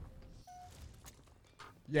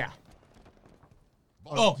 Yeah.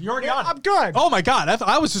 Oh, you're already on. I'm good. Oh my God,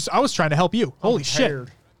 I was trying to help you. Holy shit.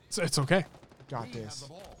 prepared. It's okay. Got this.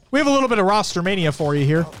 We have a little bit of roster mania for you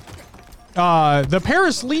here. The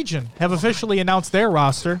Paris Legion have officially announced their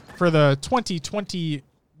roster for the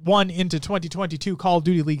 2021 into 2022 Call of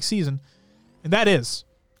Duty League season. And that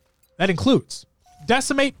includes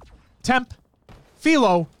Decimate, Temp,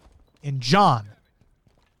 Philo, and John.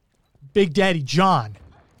 Big Daddy John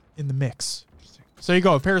in the mix. So there you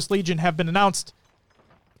go. Paris Legion have been announced.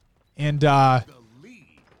 And,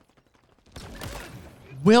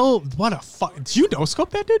 Will, what a fuck. Did you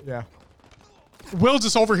no-scope that, dude? Yeah. Will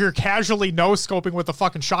just over here casually no-scoping with the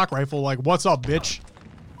fucking shock rifle, like, what's up, bitch?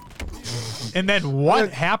 And then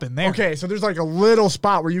what happened there? Okay, so there's like a little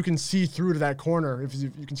spot where you can see through to that corner. If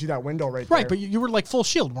you can see that window right there. Right, but you were like full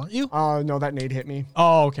shield, weren't you? No, that nade hit me.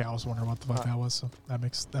 Oh, okay. I was wondering what the fuck that was. So that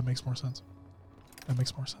makes more sense. That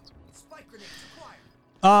makes more sense. Spike grenades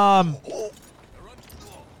acquired.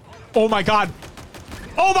 Oh my God.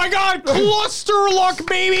 Oh my God. Cluster luck,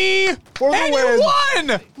 baby. For the And win. you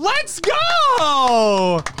won. Let's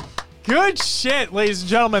go. Good shit, ladies and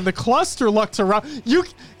gentlemen. The cluster luck to round.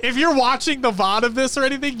 If you're watching the VOD of this or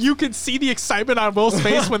anything, you can see the excitement on Will's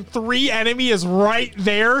face when 3 enemy is right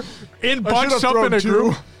there in bunched up thrown in a 2.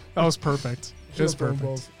 group. That was perfect. Just thrown perfect.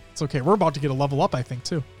 both. It's okay. We're about to get a level up, I think,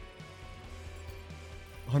 too.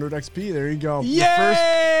 100 XP. There you go.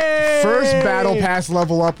 Yay! First battle pass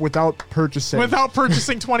level up without purchasing. Without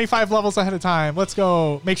purchasing 25 levels ahead of time. Let's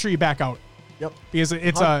go. Make sure you back out Yep. because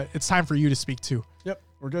it's time for you to speak too. Yep.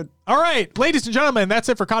 We're good. All right, ladies and gentlemen, that's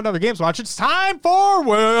it for COD Other Games Watch. It's time for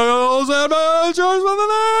Will's Adventures with the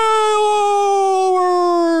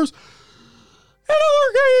Nailers and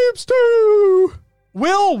Other Games too.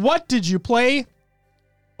 Will, what did you play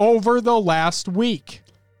over the last week?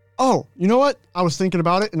 Oh, you know what? I was thinking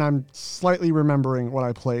about it, and I'm slightly remembering what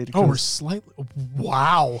I played. Oh, we're slightly.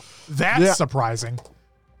 Wow, that's Yeah. surprising.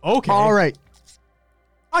 Okay. All right.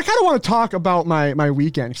 I kind of want to talk about my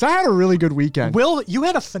weekend because I had a really good weekend. Will, you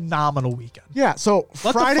had a phenomenal weekend. Yeah. So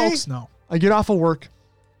Let Friday, the folks know. I get off of work,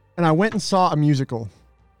 and I went and saw a musical.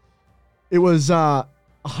 It was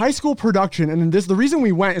a high school production, and the reason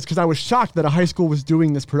we went is because I was shocked that a high school was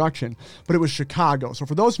doing this production, but it was Chicago. So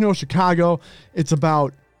for those who know Chicago, it's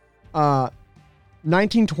about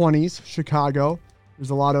 1920s Chicago.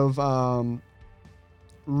 There's a lot of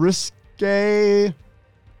risque.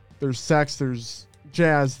 There's sex. There's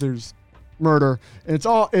jazz. There's murder, and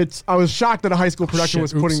I was shocked that a high school production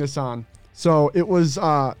was putting this on. So it was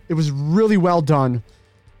really well done,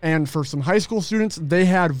 and for some high school students, they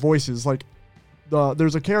had voices. Like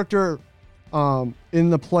there's a character in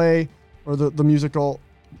the play or the musical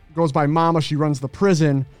goes by Mama. She runs the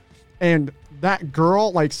prison, and that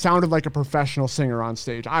girl like sounded like a professional singer on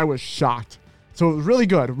stage. I was shocked. So it was really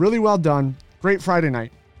good, really well done. Great Friday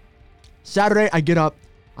night. Saturday, I get up,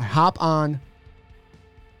 I hop on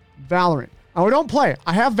Valorant. Now, I don't play.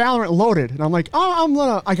 I have Valorant loaded, and I'm like,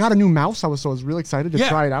 I got a new mouse. I was really excited to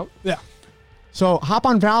try it out. Yeah. So hop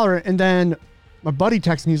on Valorant, and then my buddy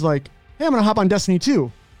texts me. He's like, hey, I'm going to hop on Destiny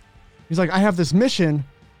 2. He's like, I have this mission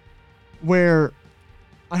where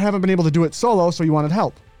I haven't been able to do it solo, so you wanted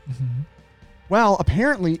help. Mm-hmm. Well,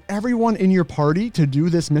 apparently everyone in your party to do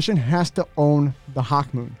this mission has to own the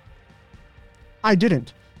Hawk Moon. I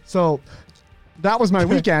didn't. So that was my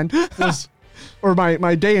weekend. Or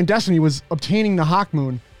my day in Destiny was obtaining the Hawk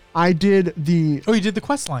Moon. I did the... Oh, you did the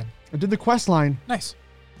quest line. I did the quest line. Nice.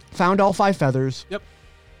 Found all 5 feathers. Yep.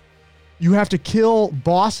 You have to kill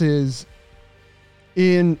bosses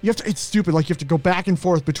it's stupid. Like, you have to go back and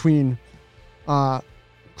forth between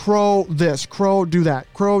Crow this, Crow do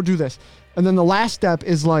that, Crow do this. And then the last step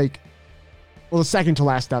is like... Well, the second to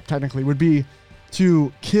last step, technically, would be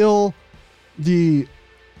to kill the,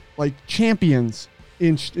 like, champions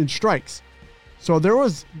in strikes. So there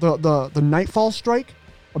was the Nightfall Strike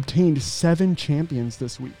obtained 7 champions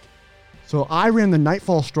this week. So I ran the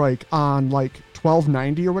Nightfall Strike on like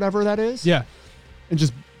 1290 or whatever that is. Yeah. And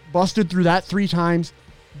just busted through that 3 times.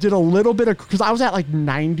 Did a little bit of, because I was at like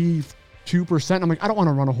 92%. I'm like, I don't want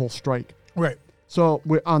to run a whole strike. Right. So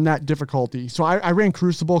on that difficulty. So I ran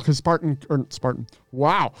Crucible because Spartan.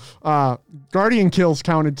 Wow. Guardian kills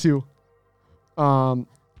counted too. So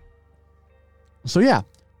yeah.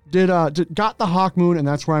 Got the Hawk Moon, and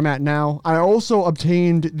that's where I'm at now. I also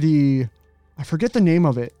obtained I forget the name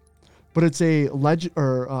of it, but it's a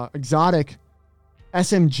exotic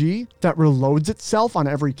SMG that reloads itself on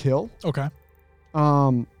every kill. Okay.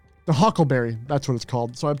 The Huckleberry, that's what it's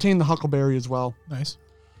called. So I obtained the Huckleberry as well. Nice.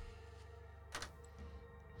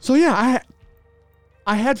 So yeah,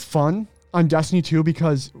 I had fun on Destiny 2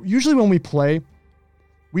 because usually when we play,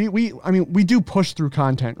 we do push through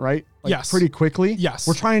content, right? Like, yes. Pretty quickly. Yes.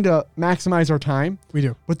 We're trying to maximize our time. We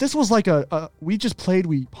do. But this was like we just played,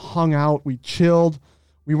 we hung out, we chilled.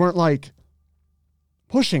 We weren't like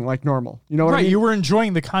pushing like normal. You know what I mean? You were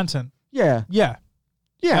enjoying the content. Yeah. Yeah.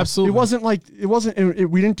 Yeah. Absolutely.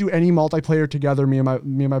 We didn't do any multiplayer together, me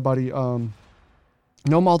and my buddy. No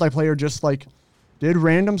multiplayer, just like did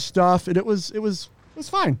random stuff. It was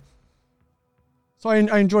fine. So I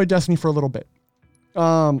enjoyed Destiny for a little bit.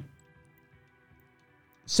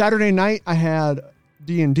 Saturday night I had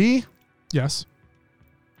D&D. Yes.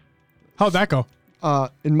 How'd that go?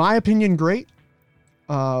 In my opinion, great.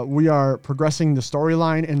 We are progressing the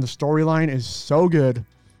storyline, and the storyline is so good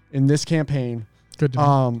in this campaign. Good to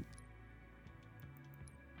know.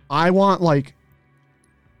 I want like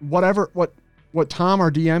what Tom,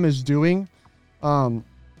 our DM, is doing.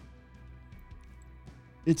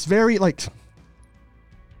 It's very like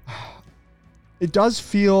it does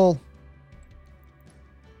feel.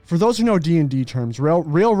 For those who know D&D terms,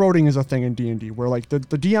 railroading is a thing in D&D where like the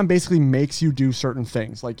DM basically makes you do certain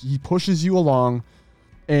things. Like he pushes you along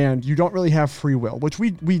and you don't really have free will, which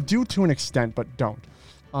we do to an extent, but don't.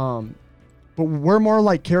 But we're more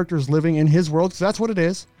like characters living in his world, because that's what it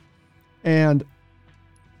is. And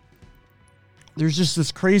there's just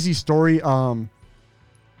this crazy story. A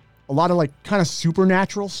lot of like kind of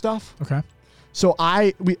supernatural stuff. Okay. So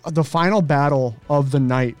the final battle of the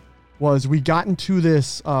night was we got into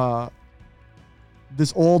this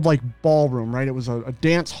this old like ballroom, right? It was a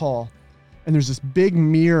dance hall, and there's this big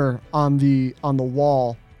mirror on the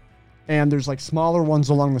wall, and there's like smaller ones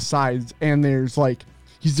along the sides, and there's like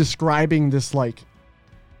he's describing this like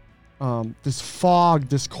this fog,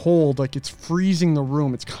 this cold, like it's freezing the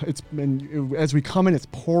room. As we come in, it's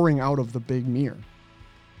pouring out of the big mirror,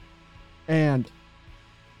 and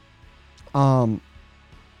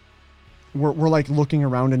we're like looking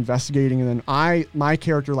around, investigating, and then my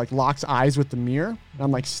character like locks eyes with the mirror, and I'm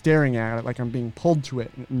like staring at it like I'm being pulled to it,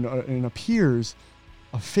 and it appears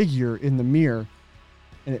a figure in the mirror,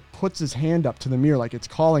 and it puts his hand up to the mirror like it's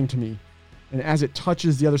calling to me, and as it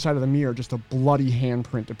touches the other side of the mirror, just a bloody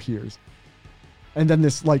handprint appears. and then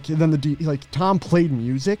this Tom played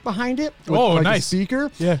music behind it. With, Oh, like, nice. a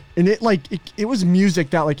speaker. Yeah. And it was music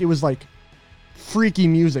that it was freaky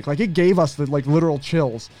music. It gave us the literal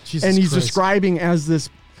chills. Jesus and he's Christ. describing as this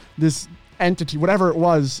entity, whatever it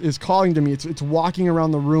was, is calling to me. It's walking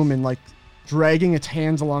around the room and dragging its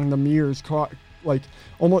hands along the mirrors,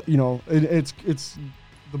 almost, it's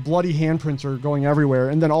the bloody handprints are going everywhere.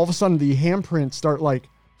 And then all of a sudden the handprints start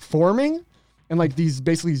forming, and these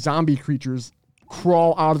basically zombie creatures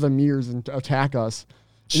crawl out of the mirrors and attack us.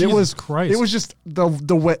 And Jesus Christ. It was just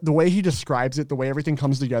the way he describes it, the way everything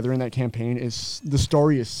comes together in that campaign the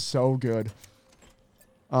story is so good.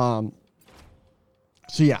 So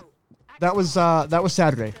yeah, that was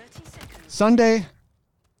Saturday. Sunday,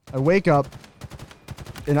 I wake up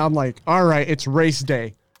and I'm like, all right, it's race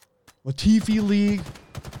day. Latifi League.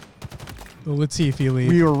 The Latifi League.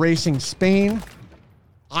 We were racing Spain.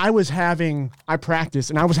 I practiced,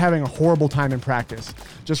 and I was having a horrible time in practice,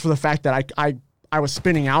 just for the fact that I was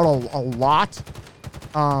spinning out a lot,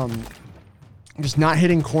 just not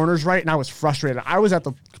hitting corners right, and I was frustrated. I was at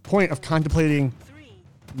the point of contemplating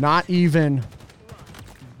not even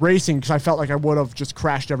racing because I felt like I would have just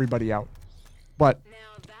crashed everybody out. But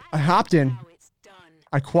I hopped in,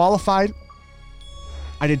 I qualified,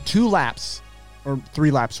 I did 2 laps, or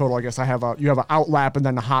 3 laps total, I guess. You have an out lap and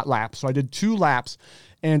then a hot lap. So I did 2 laps,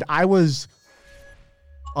 and I was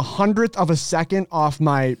 100th of a second off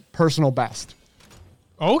my personal best.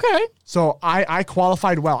 Okay. So I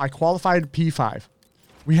qualified well. I qualified P5.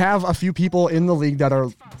 We have a few people in the league that are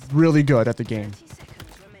really good at the game.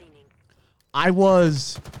 I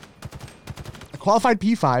qualified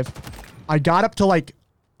P5. I got up to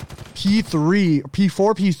P3,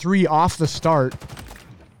 P4, P3 off the start.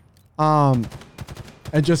 And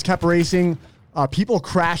just kept racing. People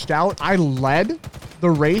crashed out. I led the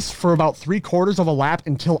race for about 3/4 of a lap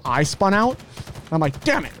until I spun out. I'm like,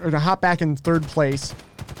 damn it. And I hop back in 3rd place.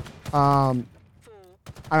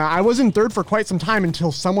 I was in 3rd for quite some time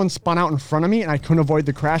until someone spun out in front of me and I couldn't avoid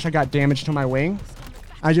the crash. I got damage to my wing.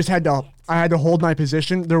 I had to hold my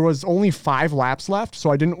position. There was only 5 laps left, so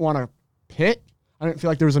I didn't want to pit. I didn't feel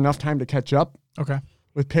like there was enough time to catch up. Okay.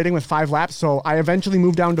 With pitting with 5 laps. So I eventually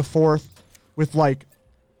moved down to 4th with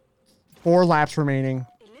 4 laps remaining.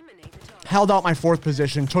 Held out my 4th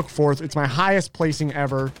position, took 4th. It's my highest placing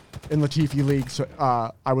ever in Latifi League. So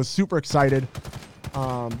I was super excited.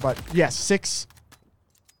 But yes, 6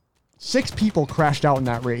 people crashed out in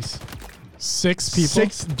that race. 6 people?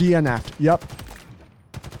 6 DNF'd. Yep.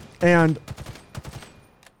 And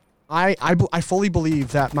I fully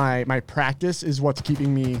believe that my practice is what's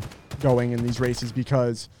keeping me going in these races,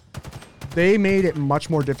 because they made it much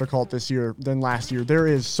more difficult this year than last year. There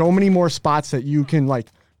is so many more spots that you can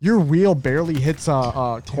your wheel barely hits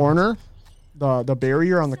a corner, the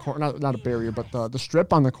barrier on the corner, not a barrier, but the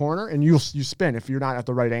strip on the corner, and you spin if you're not at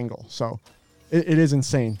the right angle. So it is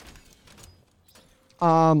insane.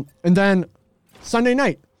 And then Sunday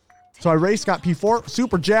night. So I raced, got P4,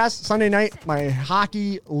 super jazzed. Sunday night, my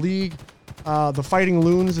hockey league, the Fighting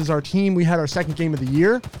Loons is our team. We had our 2nd game of the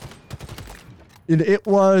year. And it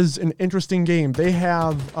was an interesting game. They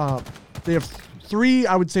have 3,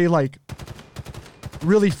 I would say,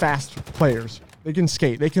 really fast players. They can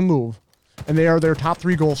skate, they can move, and they are their top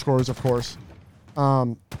 3 goal scorers, of course.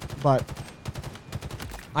 But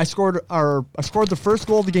I scored the first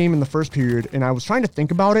goal of the game in the first period, and I was trying to think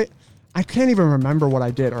about it. I can't even remember what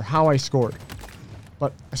I did or how I scored,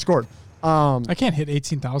 but I scored. I can't hit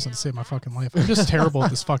 18,000 to save my fucking life. I'm just terrible at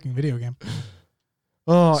this fucking video game.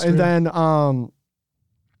 Oh, and then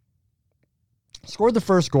scored the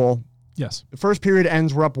first goal. Yes. The first period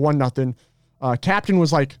ends. We're up 1-0. Captain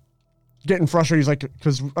was getting frustrated. He's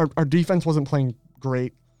because our defense wasn't playing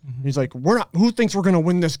great. Mm-hmm. He's like, who thinks we're going to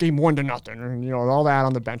win this game 1-0? And, all that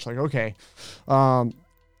on the bench. Okay.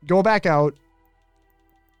 Go back out.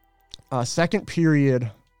 Second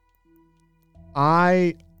period.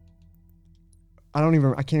 I can't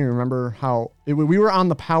even remember how we were on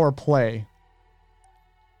the power play.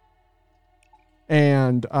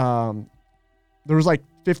 And, there was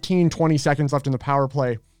 15, 20 seconds left in the power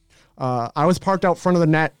play. I was parked out front of the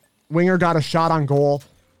net. Winger got a shot on goal.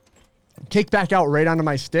 Kicked back out right onto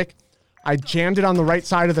my stick. I jammed it on the right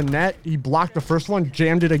side of the net. He blocked the first one,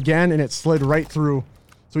 jammed it again, and it slid right through.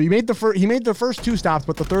 So he made the first 2 stops,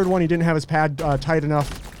 but the third one he didn't have his pad tight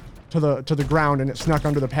enough to the ground, and it snuck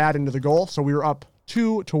under the pad into the goal. So we were up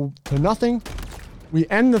 2-0. We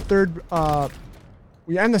end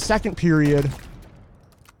the second period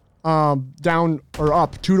down or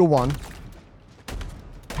up 2-1.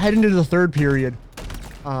 Head into the third period.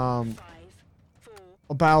 About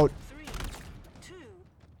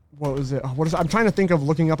what was it? What is? I'm trying to think of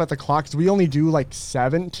looking up at the clock. 'Cause we only do like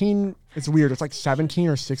 17. It's weird. It's like 17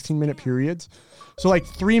 or 16-minute periods. So like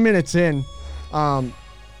 3 minutes in. Hey,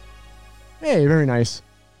 very nice.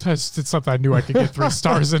 It's something I knew I could get 3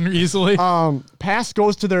 stars in easily. Pass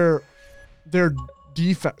goes to their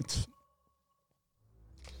defense.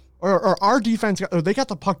 Or our defense, they got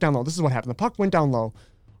the puck down low. This is what happened. The puck went down low.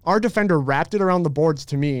 Our defender wrapped it around the boards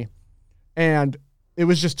to me, and it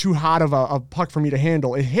was just too hot of a puck for me to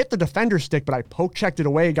handle. It hit the defender's stick, but I poke checked it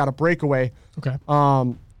away, got a breakaway. Okay.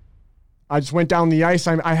 I just went down the ice.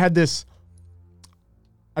 I had this.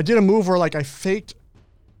 I did a move where like I faked.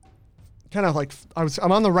 Kind of like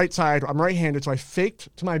I'm on the right side. I'm right-handed, so I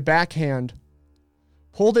faked to my backhand,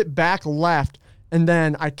 pulled it back left, and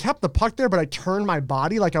then I kept the puck there, but I turned my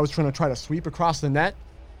body like I was trying to sweep across the net.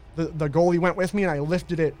 The goalie went with me, and I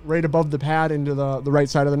lifted it right above the pad into the right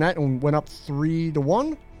side of the net and went up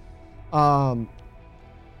 3-1. And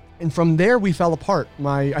from there, we fell apart.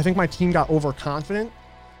 I think my team got overconfident.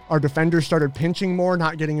 Our defenders started pinching more,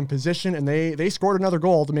 not getting in position, and they scored another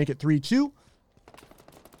goal to make it 3-2.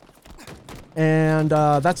 And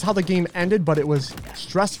that's how the game ended, but it was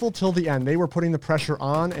stressful till the end. They were putting the pressure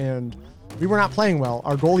on, and we were not playing well.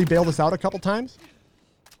 Our goalie bailed us out a couple times.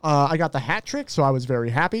 I got the hat trick, so I was very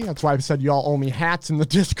happy. That's why I said y'all owe me hats in the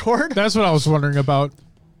Discord. That's what I was wondering about.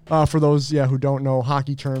 For those, who don't know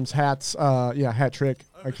hockey terms, hats, hat trick.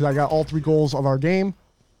 Because I got all 3 goals of our game.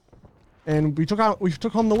 And we took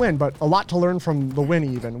home the win, but a lot to learn from the win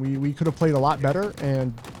even. We could have played a lot better,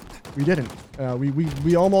 and we didn't.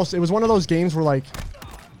 We almost, it was one of those games where, like,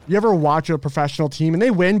 you ever watch a professional team and they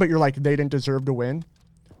win, but you're like, they didn't deserve to win?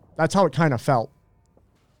 That's how it kind of felt.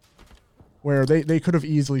 Where they could have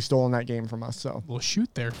easily stolen that game from us. So We'll shoot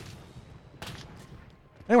there.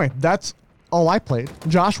 anyway, that's all I played.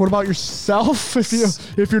 Josh, what about yourself?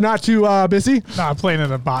 If you're not too busy. No, I'm playing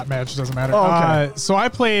in a bot match. It doesn't matter. Oh, okay. So I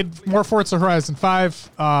played more Forza Horizon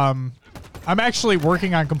 5. I'm actually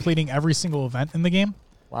working on completing every single event in the game.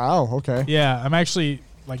 Wow. Okay. Yeah, I'm actually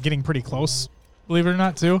like getting pretty close, believe it or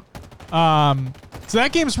not, too. So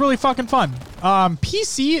that game's really fucking fun.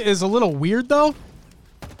 PC is a little weird though.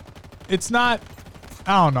 It's not.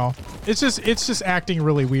 I don't know. It's just acting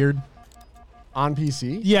really weird. On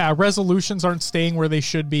PC? Yeah, resolutions aren't staying where they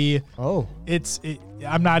should be. Oh.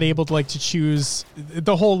 I'm not able to to choose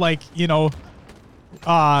the whole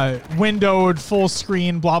windowed full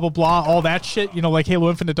screen, blah blah blah, all that shit. Like Halo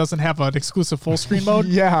Infinite doesn't have an exclusive full screen mode.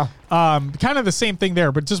 Yeah. Kind of the same thing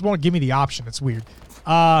there, but just won't give me the option. It's weird.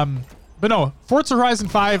 But no, Forza Horizon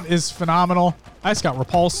 5 is phenomenal. I just got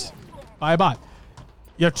repulsed by a bot.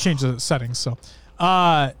 You have to change the settings, so.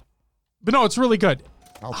 But no, it's really good.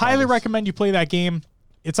 Highly recommend you play that game.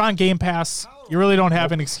 It's on Game Pass. You really don't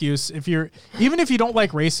have an excuse. Even if you don't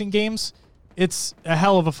like racing games, it's a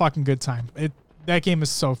hell of a fucking good time. That game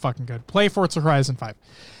is so fucking good. Play Forza Horizon 5.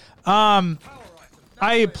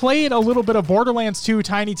 I played a little bit of Borderlands 2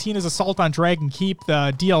 Tiny Tina's Assault on Dragon Keep,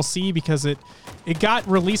 the DLC, because it got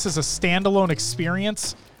released as a standalone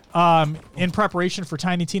experience in preparation for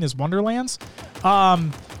Tiny Tina's Wonderlands.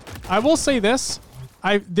 I will say this.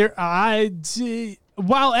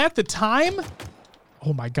 While at the time,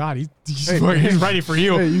 oh my God, he's ready for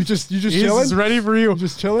you. Hey, you just chilling? He's ready for you.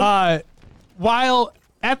 Just chilling? While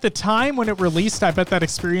at the time when it released, I bet that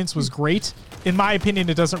experience was great. In my opinion,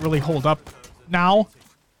 it doesn't really hold up now.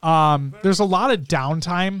 There's a lot of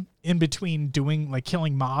downtime in between doing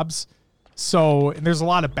killing mobs. And there's a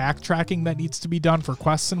lot of backtracking that needs to be done for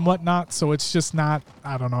quests and whatnot. So it's just not,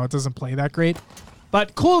 I don't know, it doesn't play that great.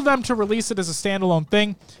 But cool of them to release it as a standalone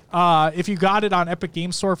thing. If you got it on Epic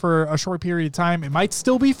Game Store for a short period of time, it might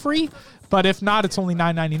still be free. But if not, it's only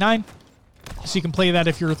 $9.99. So you can play that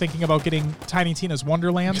if you're thinking about getting Tiny Tina's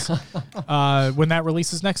Wonderlands when that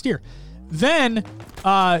releases next year. Then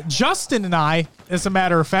Justin and I, as a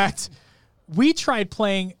matter of fact, we tried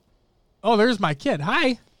playing. Oh, there's my kid.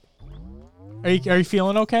 Hi. Are you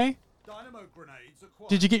feeling okay?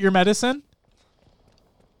 Did you get your medicine?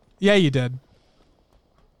 Yeah, you did.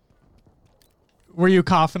 Were you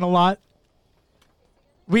coughing a lot?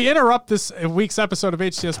 We interrupt this week's episode of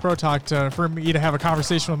HCS Pro Talk for me to have a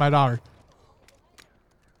conversation with my daughter.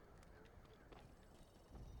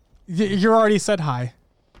 You already said hi.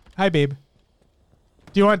 Hi, babe.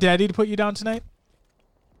 Do you want Daddy to put you down tonight?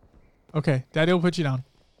 Okay, Daddy will put you down.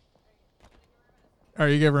 All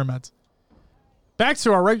right, you give her a meds. Back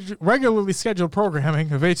to our regularly scheduled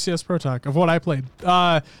programming of HCS Pro Talk, of what I played.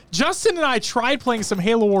 Justin and I tried playing some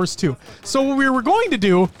Halo Wars 2. So what we were going to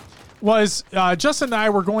do was Justin and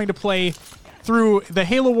I were going to play through the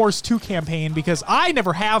Halo Wars 2 campaign because I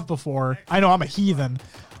never have before. I know I'm a heathen.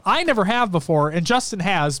 I never have before, and Justin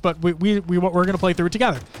has, but we're going to play through it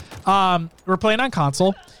together. We're playing on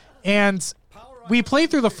console, and we play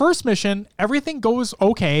through the first mission. Everything goes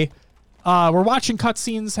okay. We're watching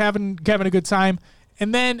cutscenes, having a good time.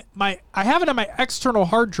 And then I have it on my external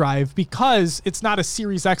hard drive because it's not a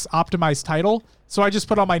Series X optimized title. So I just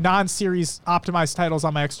put all my non-series optimized titles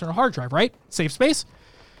on my external hard drive, right? Save space.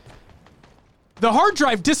 The hard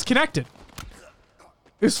drive disconnected.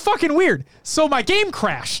 It was fucking weird. So my game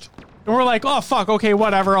crashed. And we're like, oh, fuck, okay,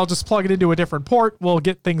 whatever. I'll just plug it into a different port. We'll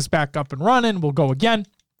get things back up and running. We'll go again.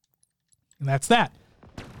 And that's that.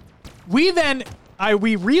 We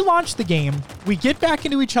relaunch the game. We get back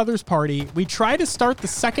into each other's party. We try to start the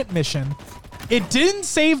second mission. It didn't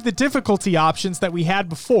save the difficulty options that we had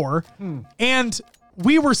before. And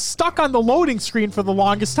we were stuck on the loading screen for the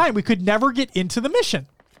longest time. We could never get into the mission.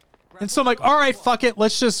 And so I'm like, all right, fuck it.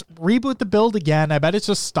 Let's just reboot the build again. I bet it's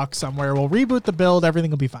just stuck somewhere. We'll reboot the build. Everything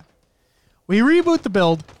will be fine. We reboot the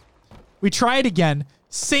build. We try it again.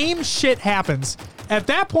 Same shit happens. At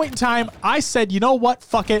that point in time, I said, you know what?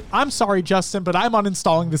 Fuck it. I'm sorry, Justin, but I'm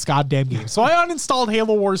uninstalling this goddamn game. So I uninstalled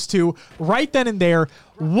Halo Wars 2 right then and there.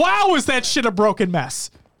 Wow, is that shit a broken mess.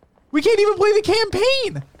 We can't even play the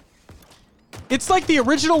campaign. It's like the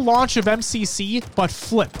original launch of MCC, but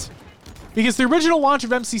flipped. Because the original launch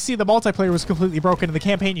of MCC, the multiplayer was completely broken and the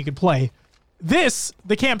campaign you could play.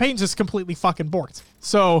 The campaign's just completely fucking borked.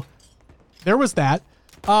 So there was that.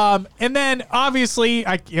 And then obviously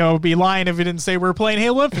I'd be lying if we didn't say we're playing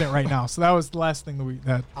Halo Infinite right now. So that was the last thing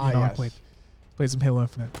that I played some Halo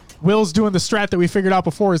Infinite. Will's doing the strat that we figured out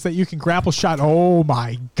before is that you can grapple shot. Oh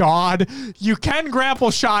my God. You can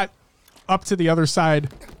grapple shot up to the other side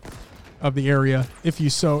of the area if you're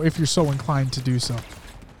so inclined to do so.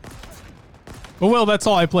 But Will, that's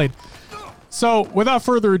all I played. So without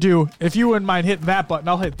further ado, if you wouldn't mind hitting that button,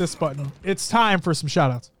 I'll hit this button. It's time for some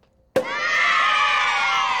shoutouts.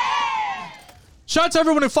 Shout out to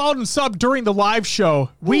everyone who followed and subbed during the live show.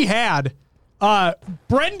 We had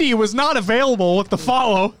Brendy was not available with the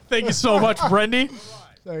follow. Thank you so much, Brendy,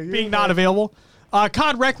 being not available.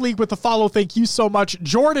 COD Rec League with the follow. Thank you so much.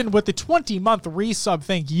 Jordan with the 20-month resub.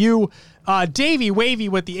 Thank you. Davey Wavy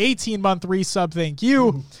with the 18-month resub. Thank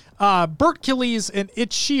you. Bert Killies and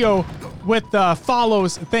Ichio with the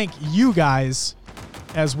follows. Thank you guys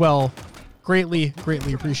as well. Greatly,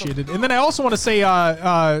 greatly appreciated. And then I also want to say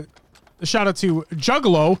a shout out to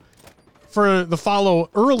Juggalo for the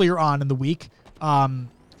follow earlier on in the week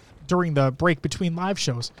during the break between live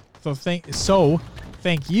shows. So thank you so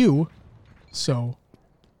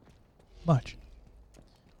much.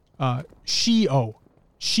 Shio.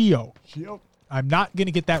 I'm not going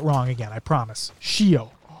to get that wrong again. I promise.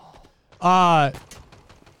 Shio.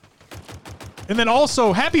 And then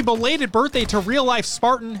also, happy belated birthday to Real Life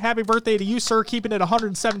Spartan. Happy birthday to you, sir. Keeping it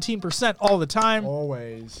 117% all the time.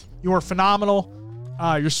 Always. You are phenomenal.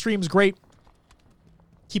 Your stream's great.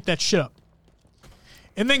 Keep that shit up.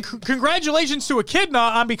 And then congratulations to Echidna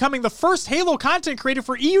on becoming the first Halo content creator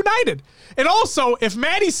for E-United. And also, if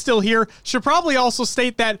Maddie's still here, should probably also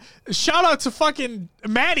state that shout out to fucking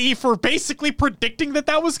Maddie for basically predicting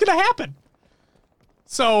that was going to happen.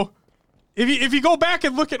 So if you go back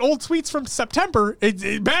and look at old tweets from September,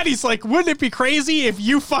 Maddie's like, wouldn't it be crazy if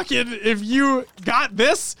you got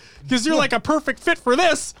this? Because you're like a perfect fit for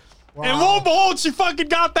this. Wow. And lo and behold, she fucking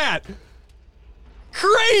got that.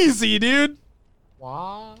 Crazy, dude.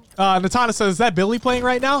 Wow. Natana says, is that Billy playing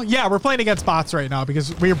right now? Yeah, we're playing against bots right now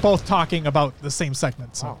because we're both talking about the same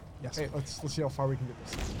segment. So, yes. Hey, let's see how far we can get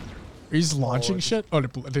this. Are you just launching shit? Oh,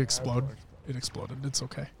 it exploded. It exploded. It's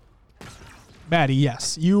okay. Maddie,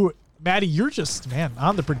 yes. Maddie, you're just, man,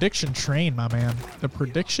 on the prediction train, my man. The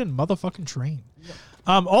prediction motherfucking train.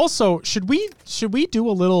 Also, should we do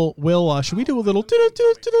a little, should we do a little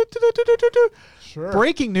Sure.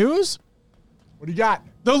 breaking news? What do you got?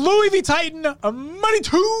 The Louis V. Titan Money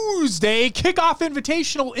Tuesday kickoff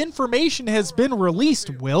invitational information has been released,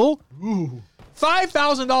 Will. Ooh.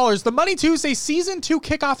 $5,000. The Money Tuesday Season 2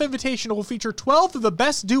 Kickoff Invitational will feature 12 of the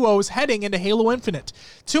best duos heading into Halo Infinite.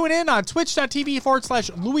 Tune in on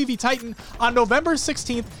twitch.tv/Louis V. Titan on November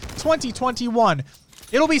 16th, 2021.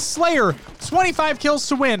 It'll be Slayer, 25 kills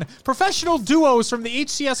to win, professional duos from the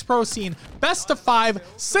HCS Pro scene, best of 5,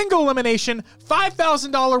 single elimination,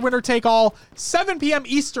 $5,000 winner take all, 7 p.m.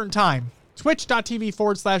 Eastern time.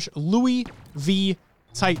 Twitch.tv/Louis V.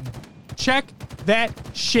 Titan. Check that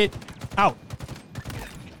shit out.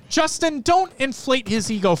 Justin, don't inflate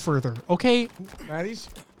his ego further, okay? Maddie's?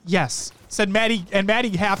 Yes. Said Maddie, and Maddie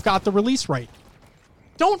half got the release right.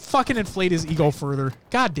 Don't fucking inflate his ego further.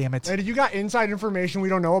 God damn it. Maddie, you got inside information we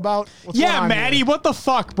don't know about? What's going Yeah, on Maddie, here? what the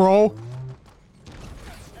fuck, bro?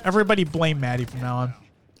 Everybody blame Maddie from now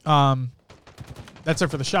on. That's it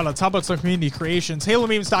for the shoutouts. How about some community creations?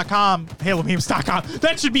 HaloMemes.com. HaloMemes.com.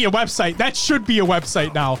 That should be a website. That should be a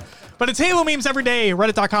website now. But it's Halo Memes every day.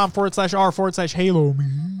 Reddit.com/r/Halo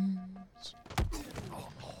Memes.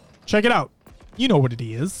 Check it out. You know what it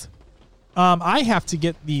is. I have to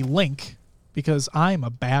get the link because I'm a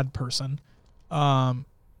bad person. Where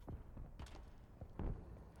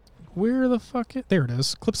the fuck it? There it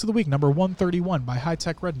is. Clips of the Week, number 131 by High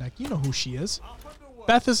Tech Redneck. You know who she is.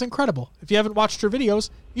 Beth is incredible. If you haven't watched her videos,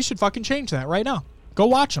 you should fucking change that right now. Go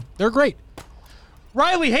watch them. They're great.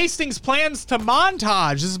 Riley Hastings plans to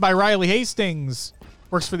montage. This is by Riley Hastings.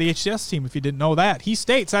 Works for the HCS team, if you didn't know that. He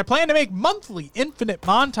states, I plan to make monthly infinite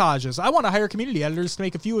montages. I want to hire community editors to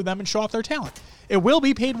make a few of them and show off their talent. It will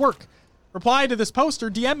be paid work. Reply to this post or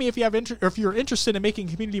DM me if you have or if you're interested in making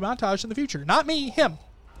a community montage in the future. Not me, him.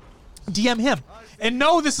 DM him. And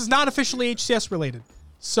no, this is not officially HCS related.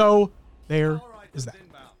 So there is that.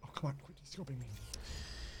 Oh, come on. Quit scoping me.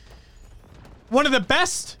 One of the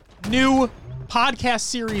best new podcast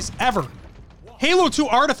series ever. Halo 2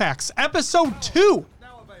 Artifacts, Episode 2.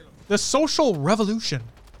 The Social Revolution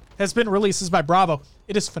has been released. This is by Bravo.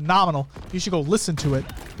 It is phenomenal. You should go listen to it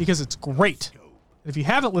because it's great. If you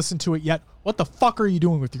haven't listened to it yet, what the fuck are you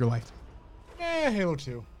doing with your life? Halo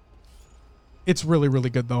 2. It's really, really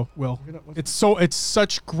good though, Will. It's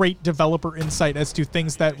such great developer insight as to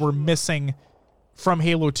things that were missing from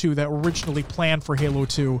Halo 2 that were originally planned for Halo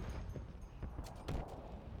 2.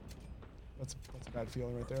 That's a bad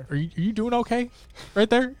feeling right there. Are you doing okay?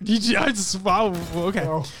 Right there? Wow, okay.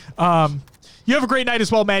 No. You have a great night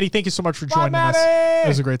as well, Maddie. Thank you so much for joining us. It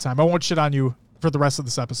was a great time. I won't shit on you for the rest of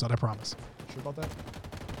this episode, I promise. Sure about that?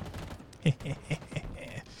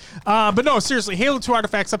 But no, seriously, Halo 2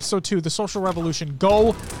 Artifacts Episode 2, The Social Revolution.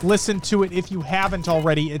 Go listen to it if you haven't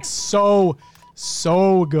already. It's so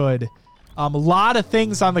good. A lot of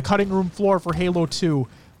things on the cutting room floor for Halo 2.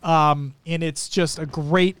 And it's just a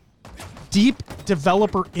great, deep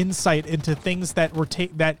developer insight into things that were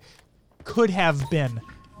that could have been,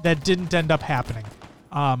 that didn't end up happening.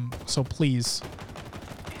 So please.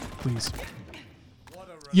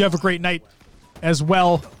 You have a great night as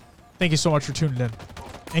well. Thank you so much for tuning in.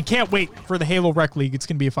 And can't wait for the Halo Rec League. It's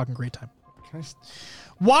going to be a fucking great time.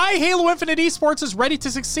 Why Halo Infinite Esports is ready to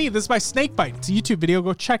succeed. This is by Snakebite. It's a YouTube video.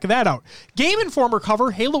 Go check that out. Game Informer cover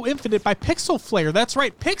Halo Infinite by Pixel Flare. That's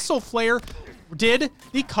right. Pixel Flare did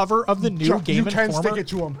the cover of the new Game Informer. You can stick it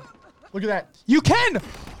to him. Look at that. You can.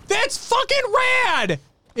 That's fucking rad.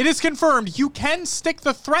 It is confirmed. You can stick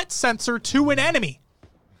the threat sensor to an enemy.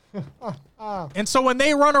 And so when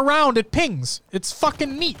they run around, it pings. It's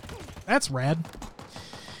fucking neat. That's rad.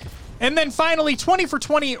 And then finally, 20 for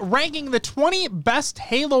 20, ranking the 20 best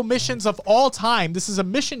Halo missions of all time. This is a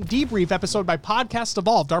mission debrief episode by Podcast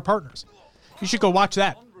Evolved, our partners. You should go watch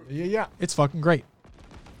that. Yeah. It's fucking great.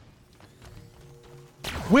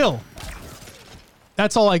 Will,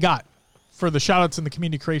 that's all I got for the shoutouts and the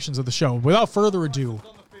community creations of the show. Without further ado,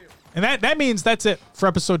 and that means that's it for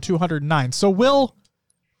episode 209. So, Will,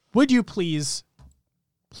 would you please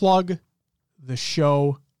plug the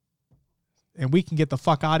show? And we can get the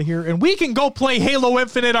fuck out of here. And we can go play Halo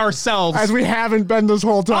Infinite ourselves. As we haven't been this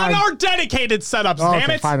whole time. On our dedicated setups,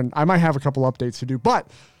 damn it. Fine. I might have a couple updates to do.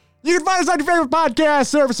 But you can find us on your favorite podcast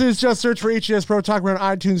services. Just search for HCS Pro Talk. We're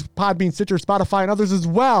on iTunes, Podbean, Stitcher, Spotify, and others as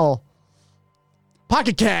well.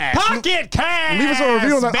 Pocket Cast. Leave us a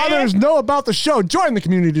review and let others know about the show. Join the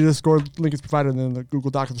community Discord. Link is provided in the Google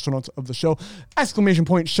Doc of the show notes of the show. !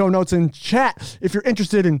 Show notes in chat. If you're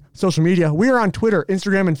interested in social media, we are on Twitter,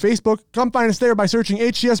 Instagram, and Facebook. Come find us there by searching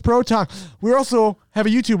HCS Pro Talk. We also have a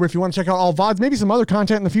YouTuber if you want to check out all VODs, maybe some other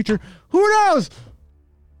content in the future. Who knows?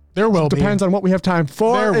 There will be. Depends on what we have time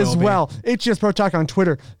for as well. HCS Pro Talk on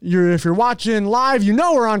Twitter. If you're watching live, you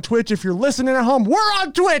know we're on Twitch. If you're listening at home, we're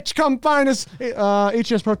on Twitch. Come find us.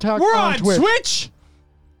 HCS Pro Talk we're on Twitch?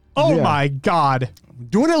 Oh Yeah. my God.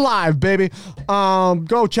 Doing it live, baby.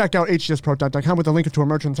 Go check out hcsprotalk.com with a link to our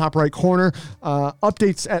merch in the top right corner.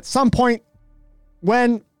 Updates at some point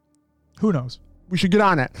when Who knows? we should get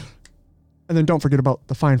on it. And then don't forget about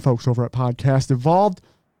the fine folks over at Podcast Evolved.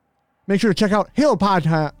 Make sure to check out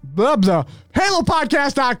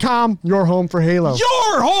HaloPodcast.com, your home for Halo.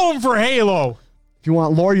 Your home for Halo. If you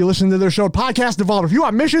want lore, you listen to their show, Podcast Evolved. If you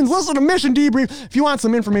want missions, listen to Mission Debrief. If you want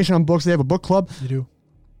some information on books, they have a book club. You do.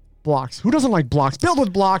 Blocks. Who doesn't like blocks? Filled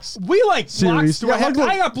with blocks. We like Series. blocks. Yeah,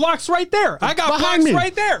 I got blocks right there. I got Behind blocks me.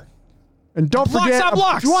 right there. And don't Blocks forget, on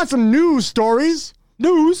blocks. if you want some news stories,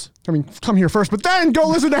 come here first, but then go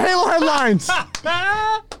listen to Halo headlines.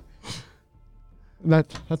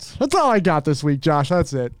 That's all I got this week, Josh.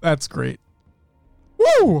 That's it. That's great.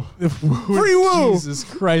 Woo! Free woo! Jesus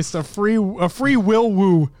Christ, a free will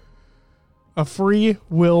woo. A free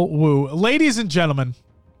will woo. Ladies and gentlemen,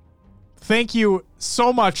 thank you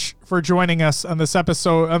so much for joining us on this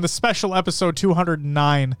episode, on the special episode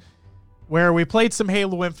 209, where we played some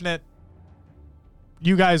Halo Infinite.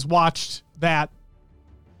 You guys watched that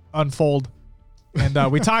unfold.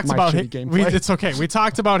 And we talked about gameplay. It's okay. We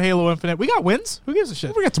talked about Halo Infinite. We got wins. Who gives a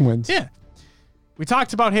shit? We got some wins. Yeah. We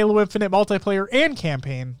talked about Halo Infinite multiplayer and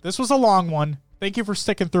campaign. This was a long one. Thank you for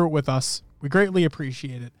sticking through it with us. We greatly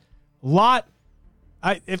appreciate it.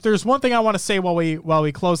 If there's one thing I want to say while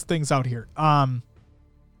we close things out here,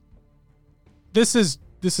 this is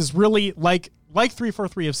really like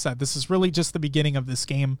 343 have said. This is really just the beginning of this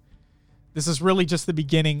game. This is really just the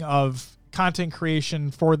beginning of content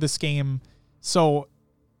creation for this game. So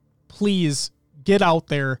please get out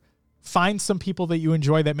there, find some people that you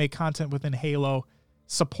enjoy that make content within Halo,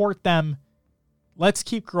 support them. Let's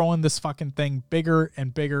keep growing this fucking thing bigger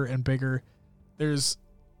and bigger and bigger. There's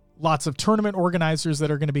lots of tournament organizers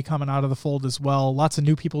that are going to be coming out of the fold as well. Lots of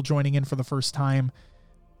new people joining in for the first time.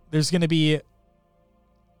 There's going to be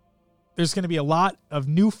a lot of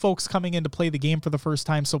new folks coming in to play the game for the first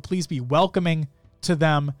time. So please be welcoming to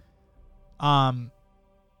them.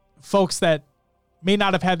 Folks that may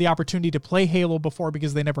not have had the opportunity to play Halo before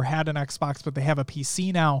because they never had an Xbox, but they have a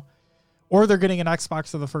PC now, or they're getting an Xbox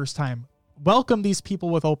for the first time. Welcome these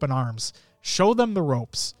people with open arms. Show them the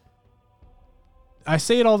ropes. I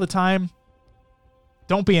say it all the time.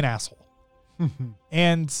 Don't be an asshole.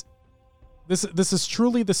 And this is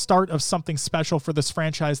truly the start of something special for this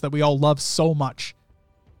franchise that we all love so much.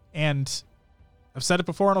 And I've said it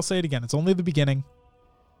before and I'll say it again. It's only the beginning.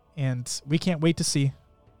 And we can't wait to see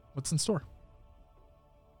what's in store.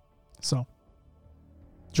 So,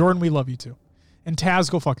 Jordan, we love you too. And Taz,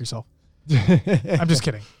 go fuck yourself. I'm just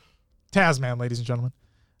kidding. Taz, man, ladies and gentlemen.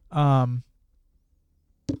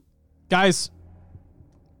 Guys,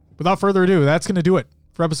 without further ado, that's going to do it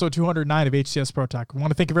for episode 209 of HCS Pro Talk. We want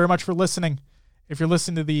to thank you very much for listening. If you're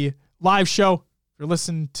listening to the live show, if you're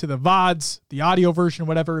listening to the VODs, the audio version,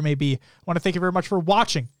 whatever it may be, I want to thank you very much for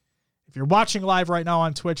watching. If you're watching live right now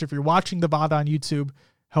on Twitch, if you're watching the VOD on YouTube,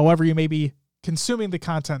 however you may be consuming the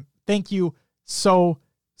content, thank you so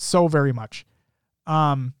very much.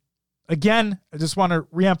 Again, I just want to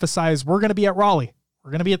reemphasize, we're going to be at Raleigh.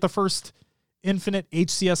 We're going to be at the first Infinite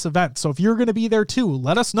HCS event. So if you're going to be there too,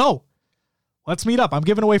 let us know. Let's meet up. I'm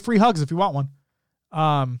giving away free hugs if you want one.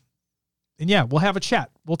 And yeah, we'll have a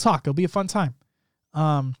chat. We'll talk. It'll be a fun time.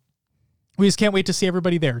 We just can't wait to see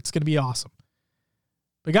everybody there. It's going to be awesome.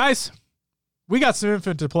 But guys, we got some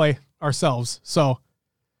Infinite to play ourselves. So,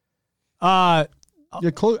 I'm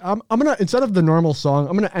gonna, instead of the normal song,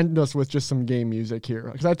 I'm gonna end us with just some game music here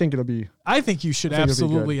because I think it'll be. I think you should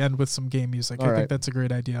absolutely end with some game music. I think that's a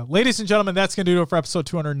great idea. Ladies and gentlemen, that's gonna do it for episode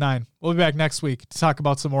 209. We'll be back next week to talk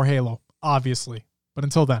about some more Halo, obviously. But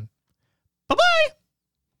until then, bye-bye.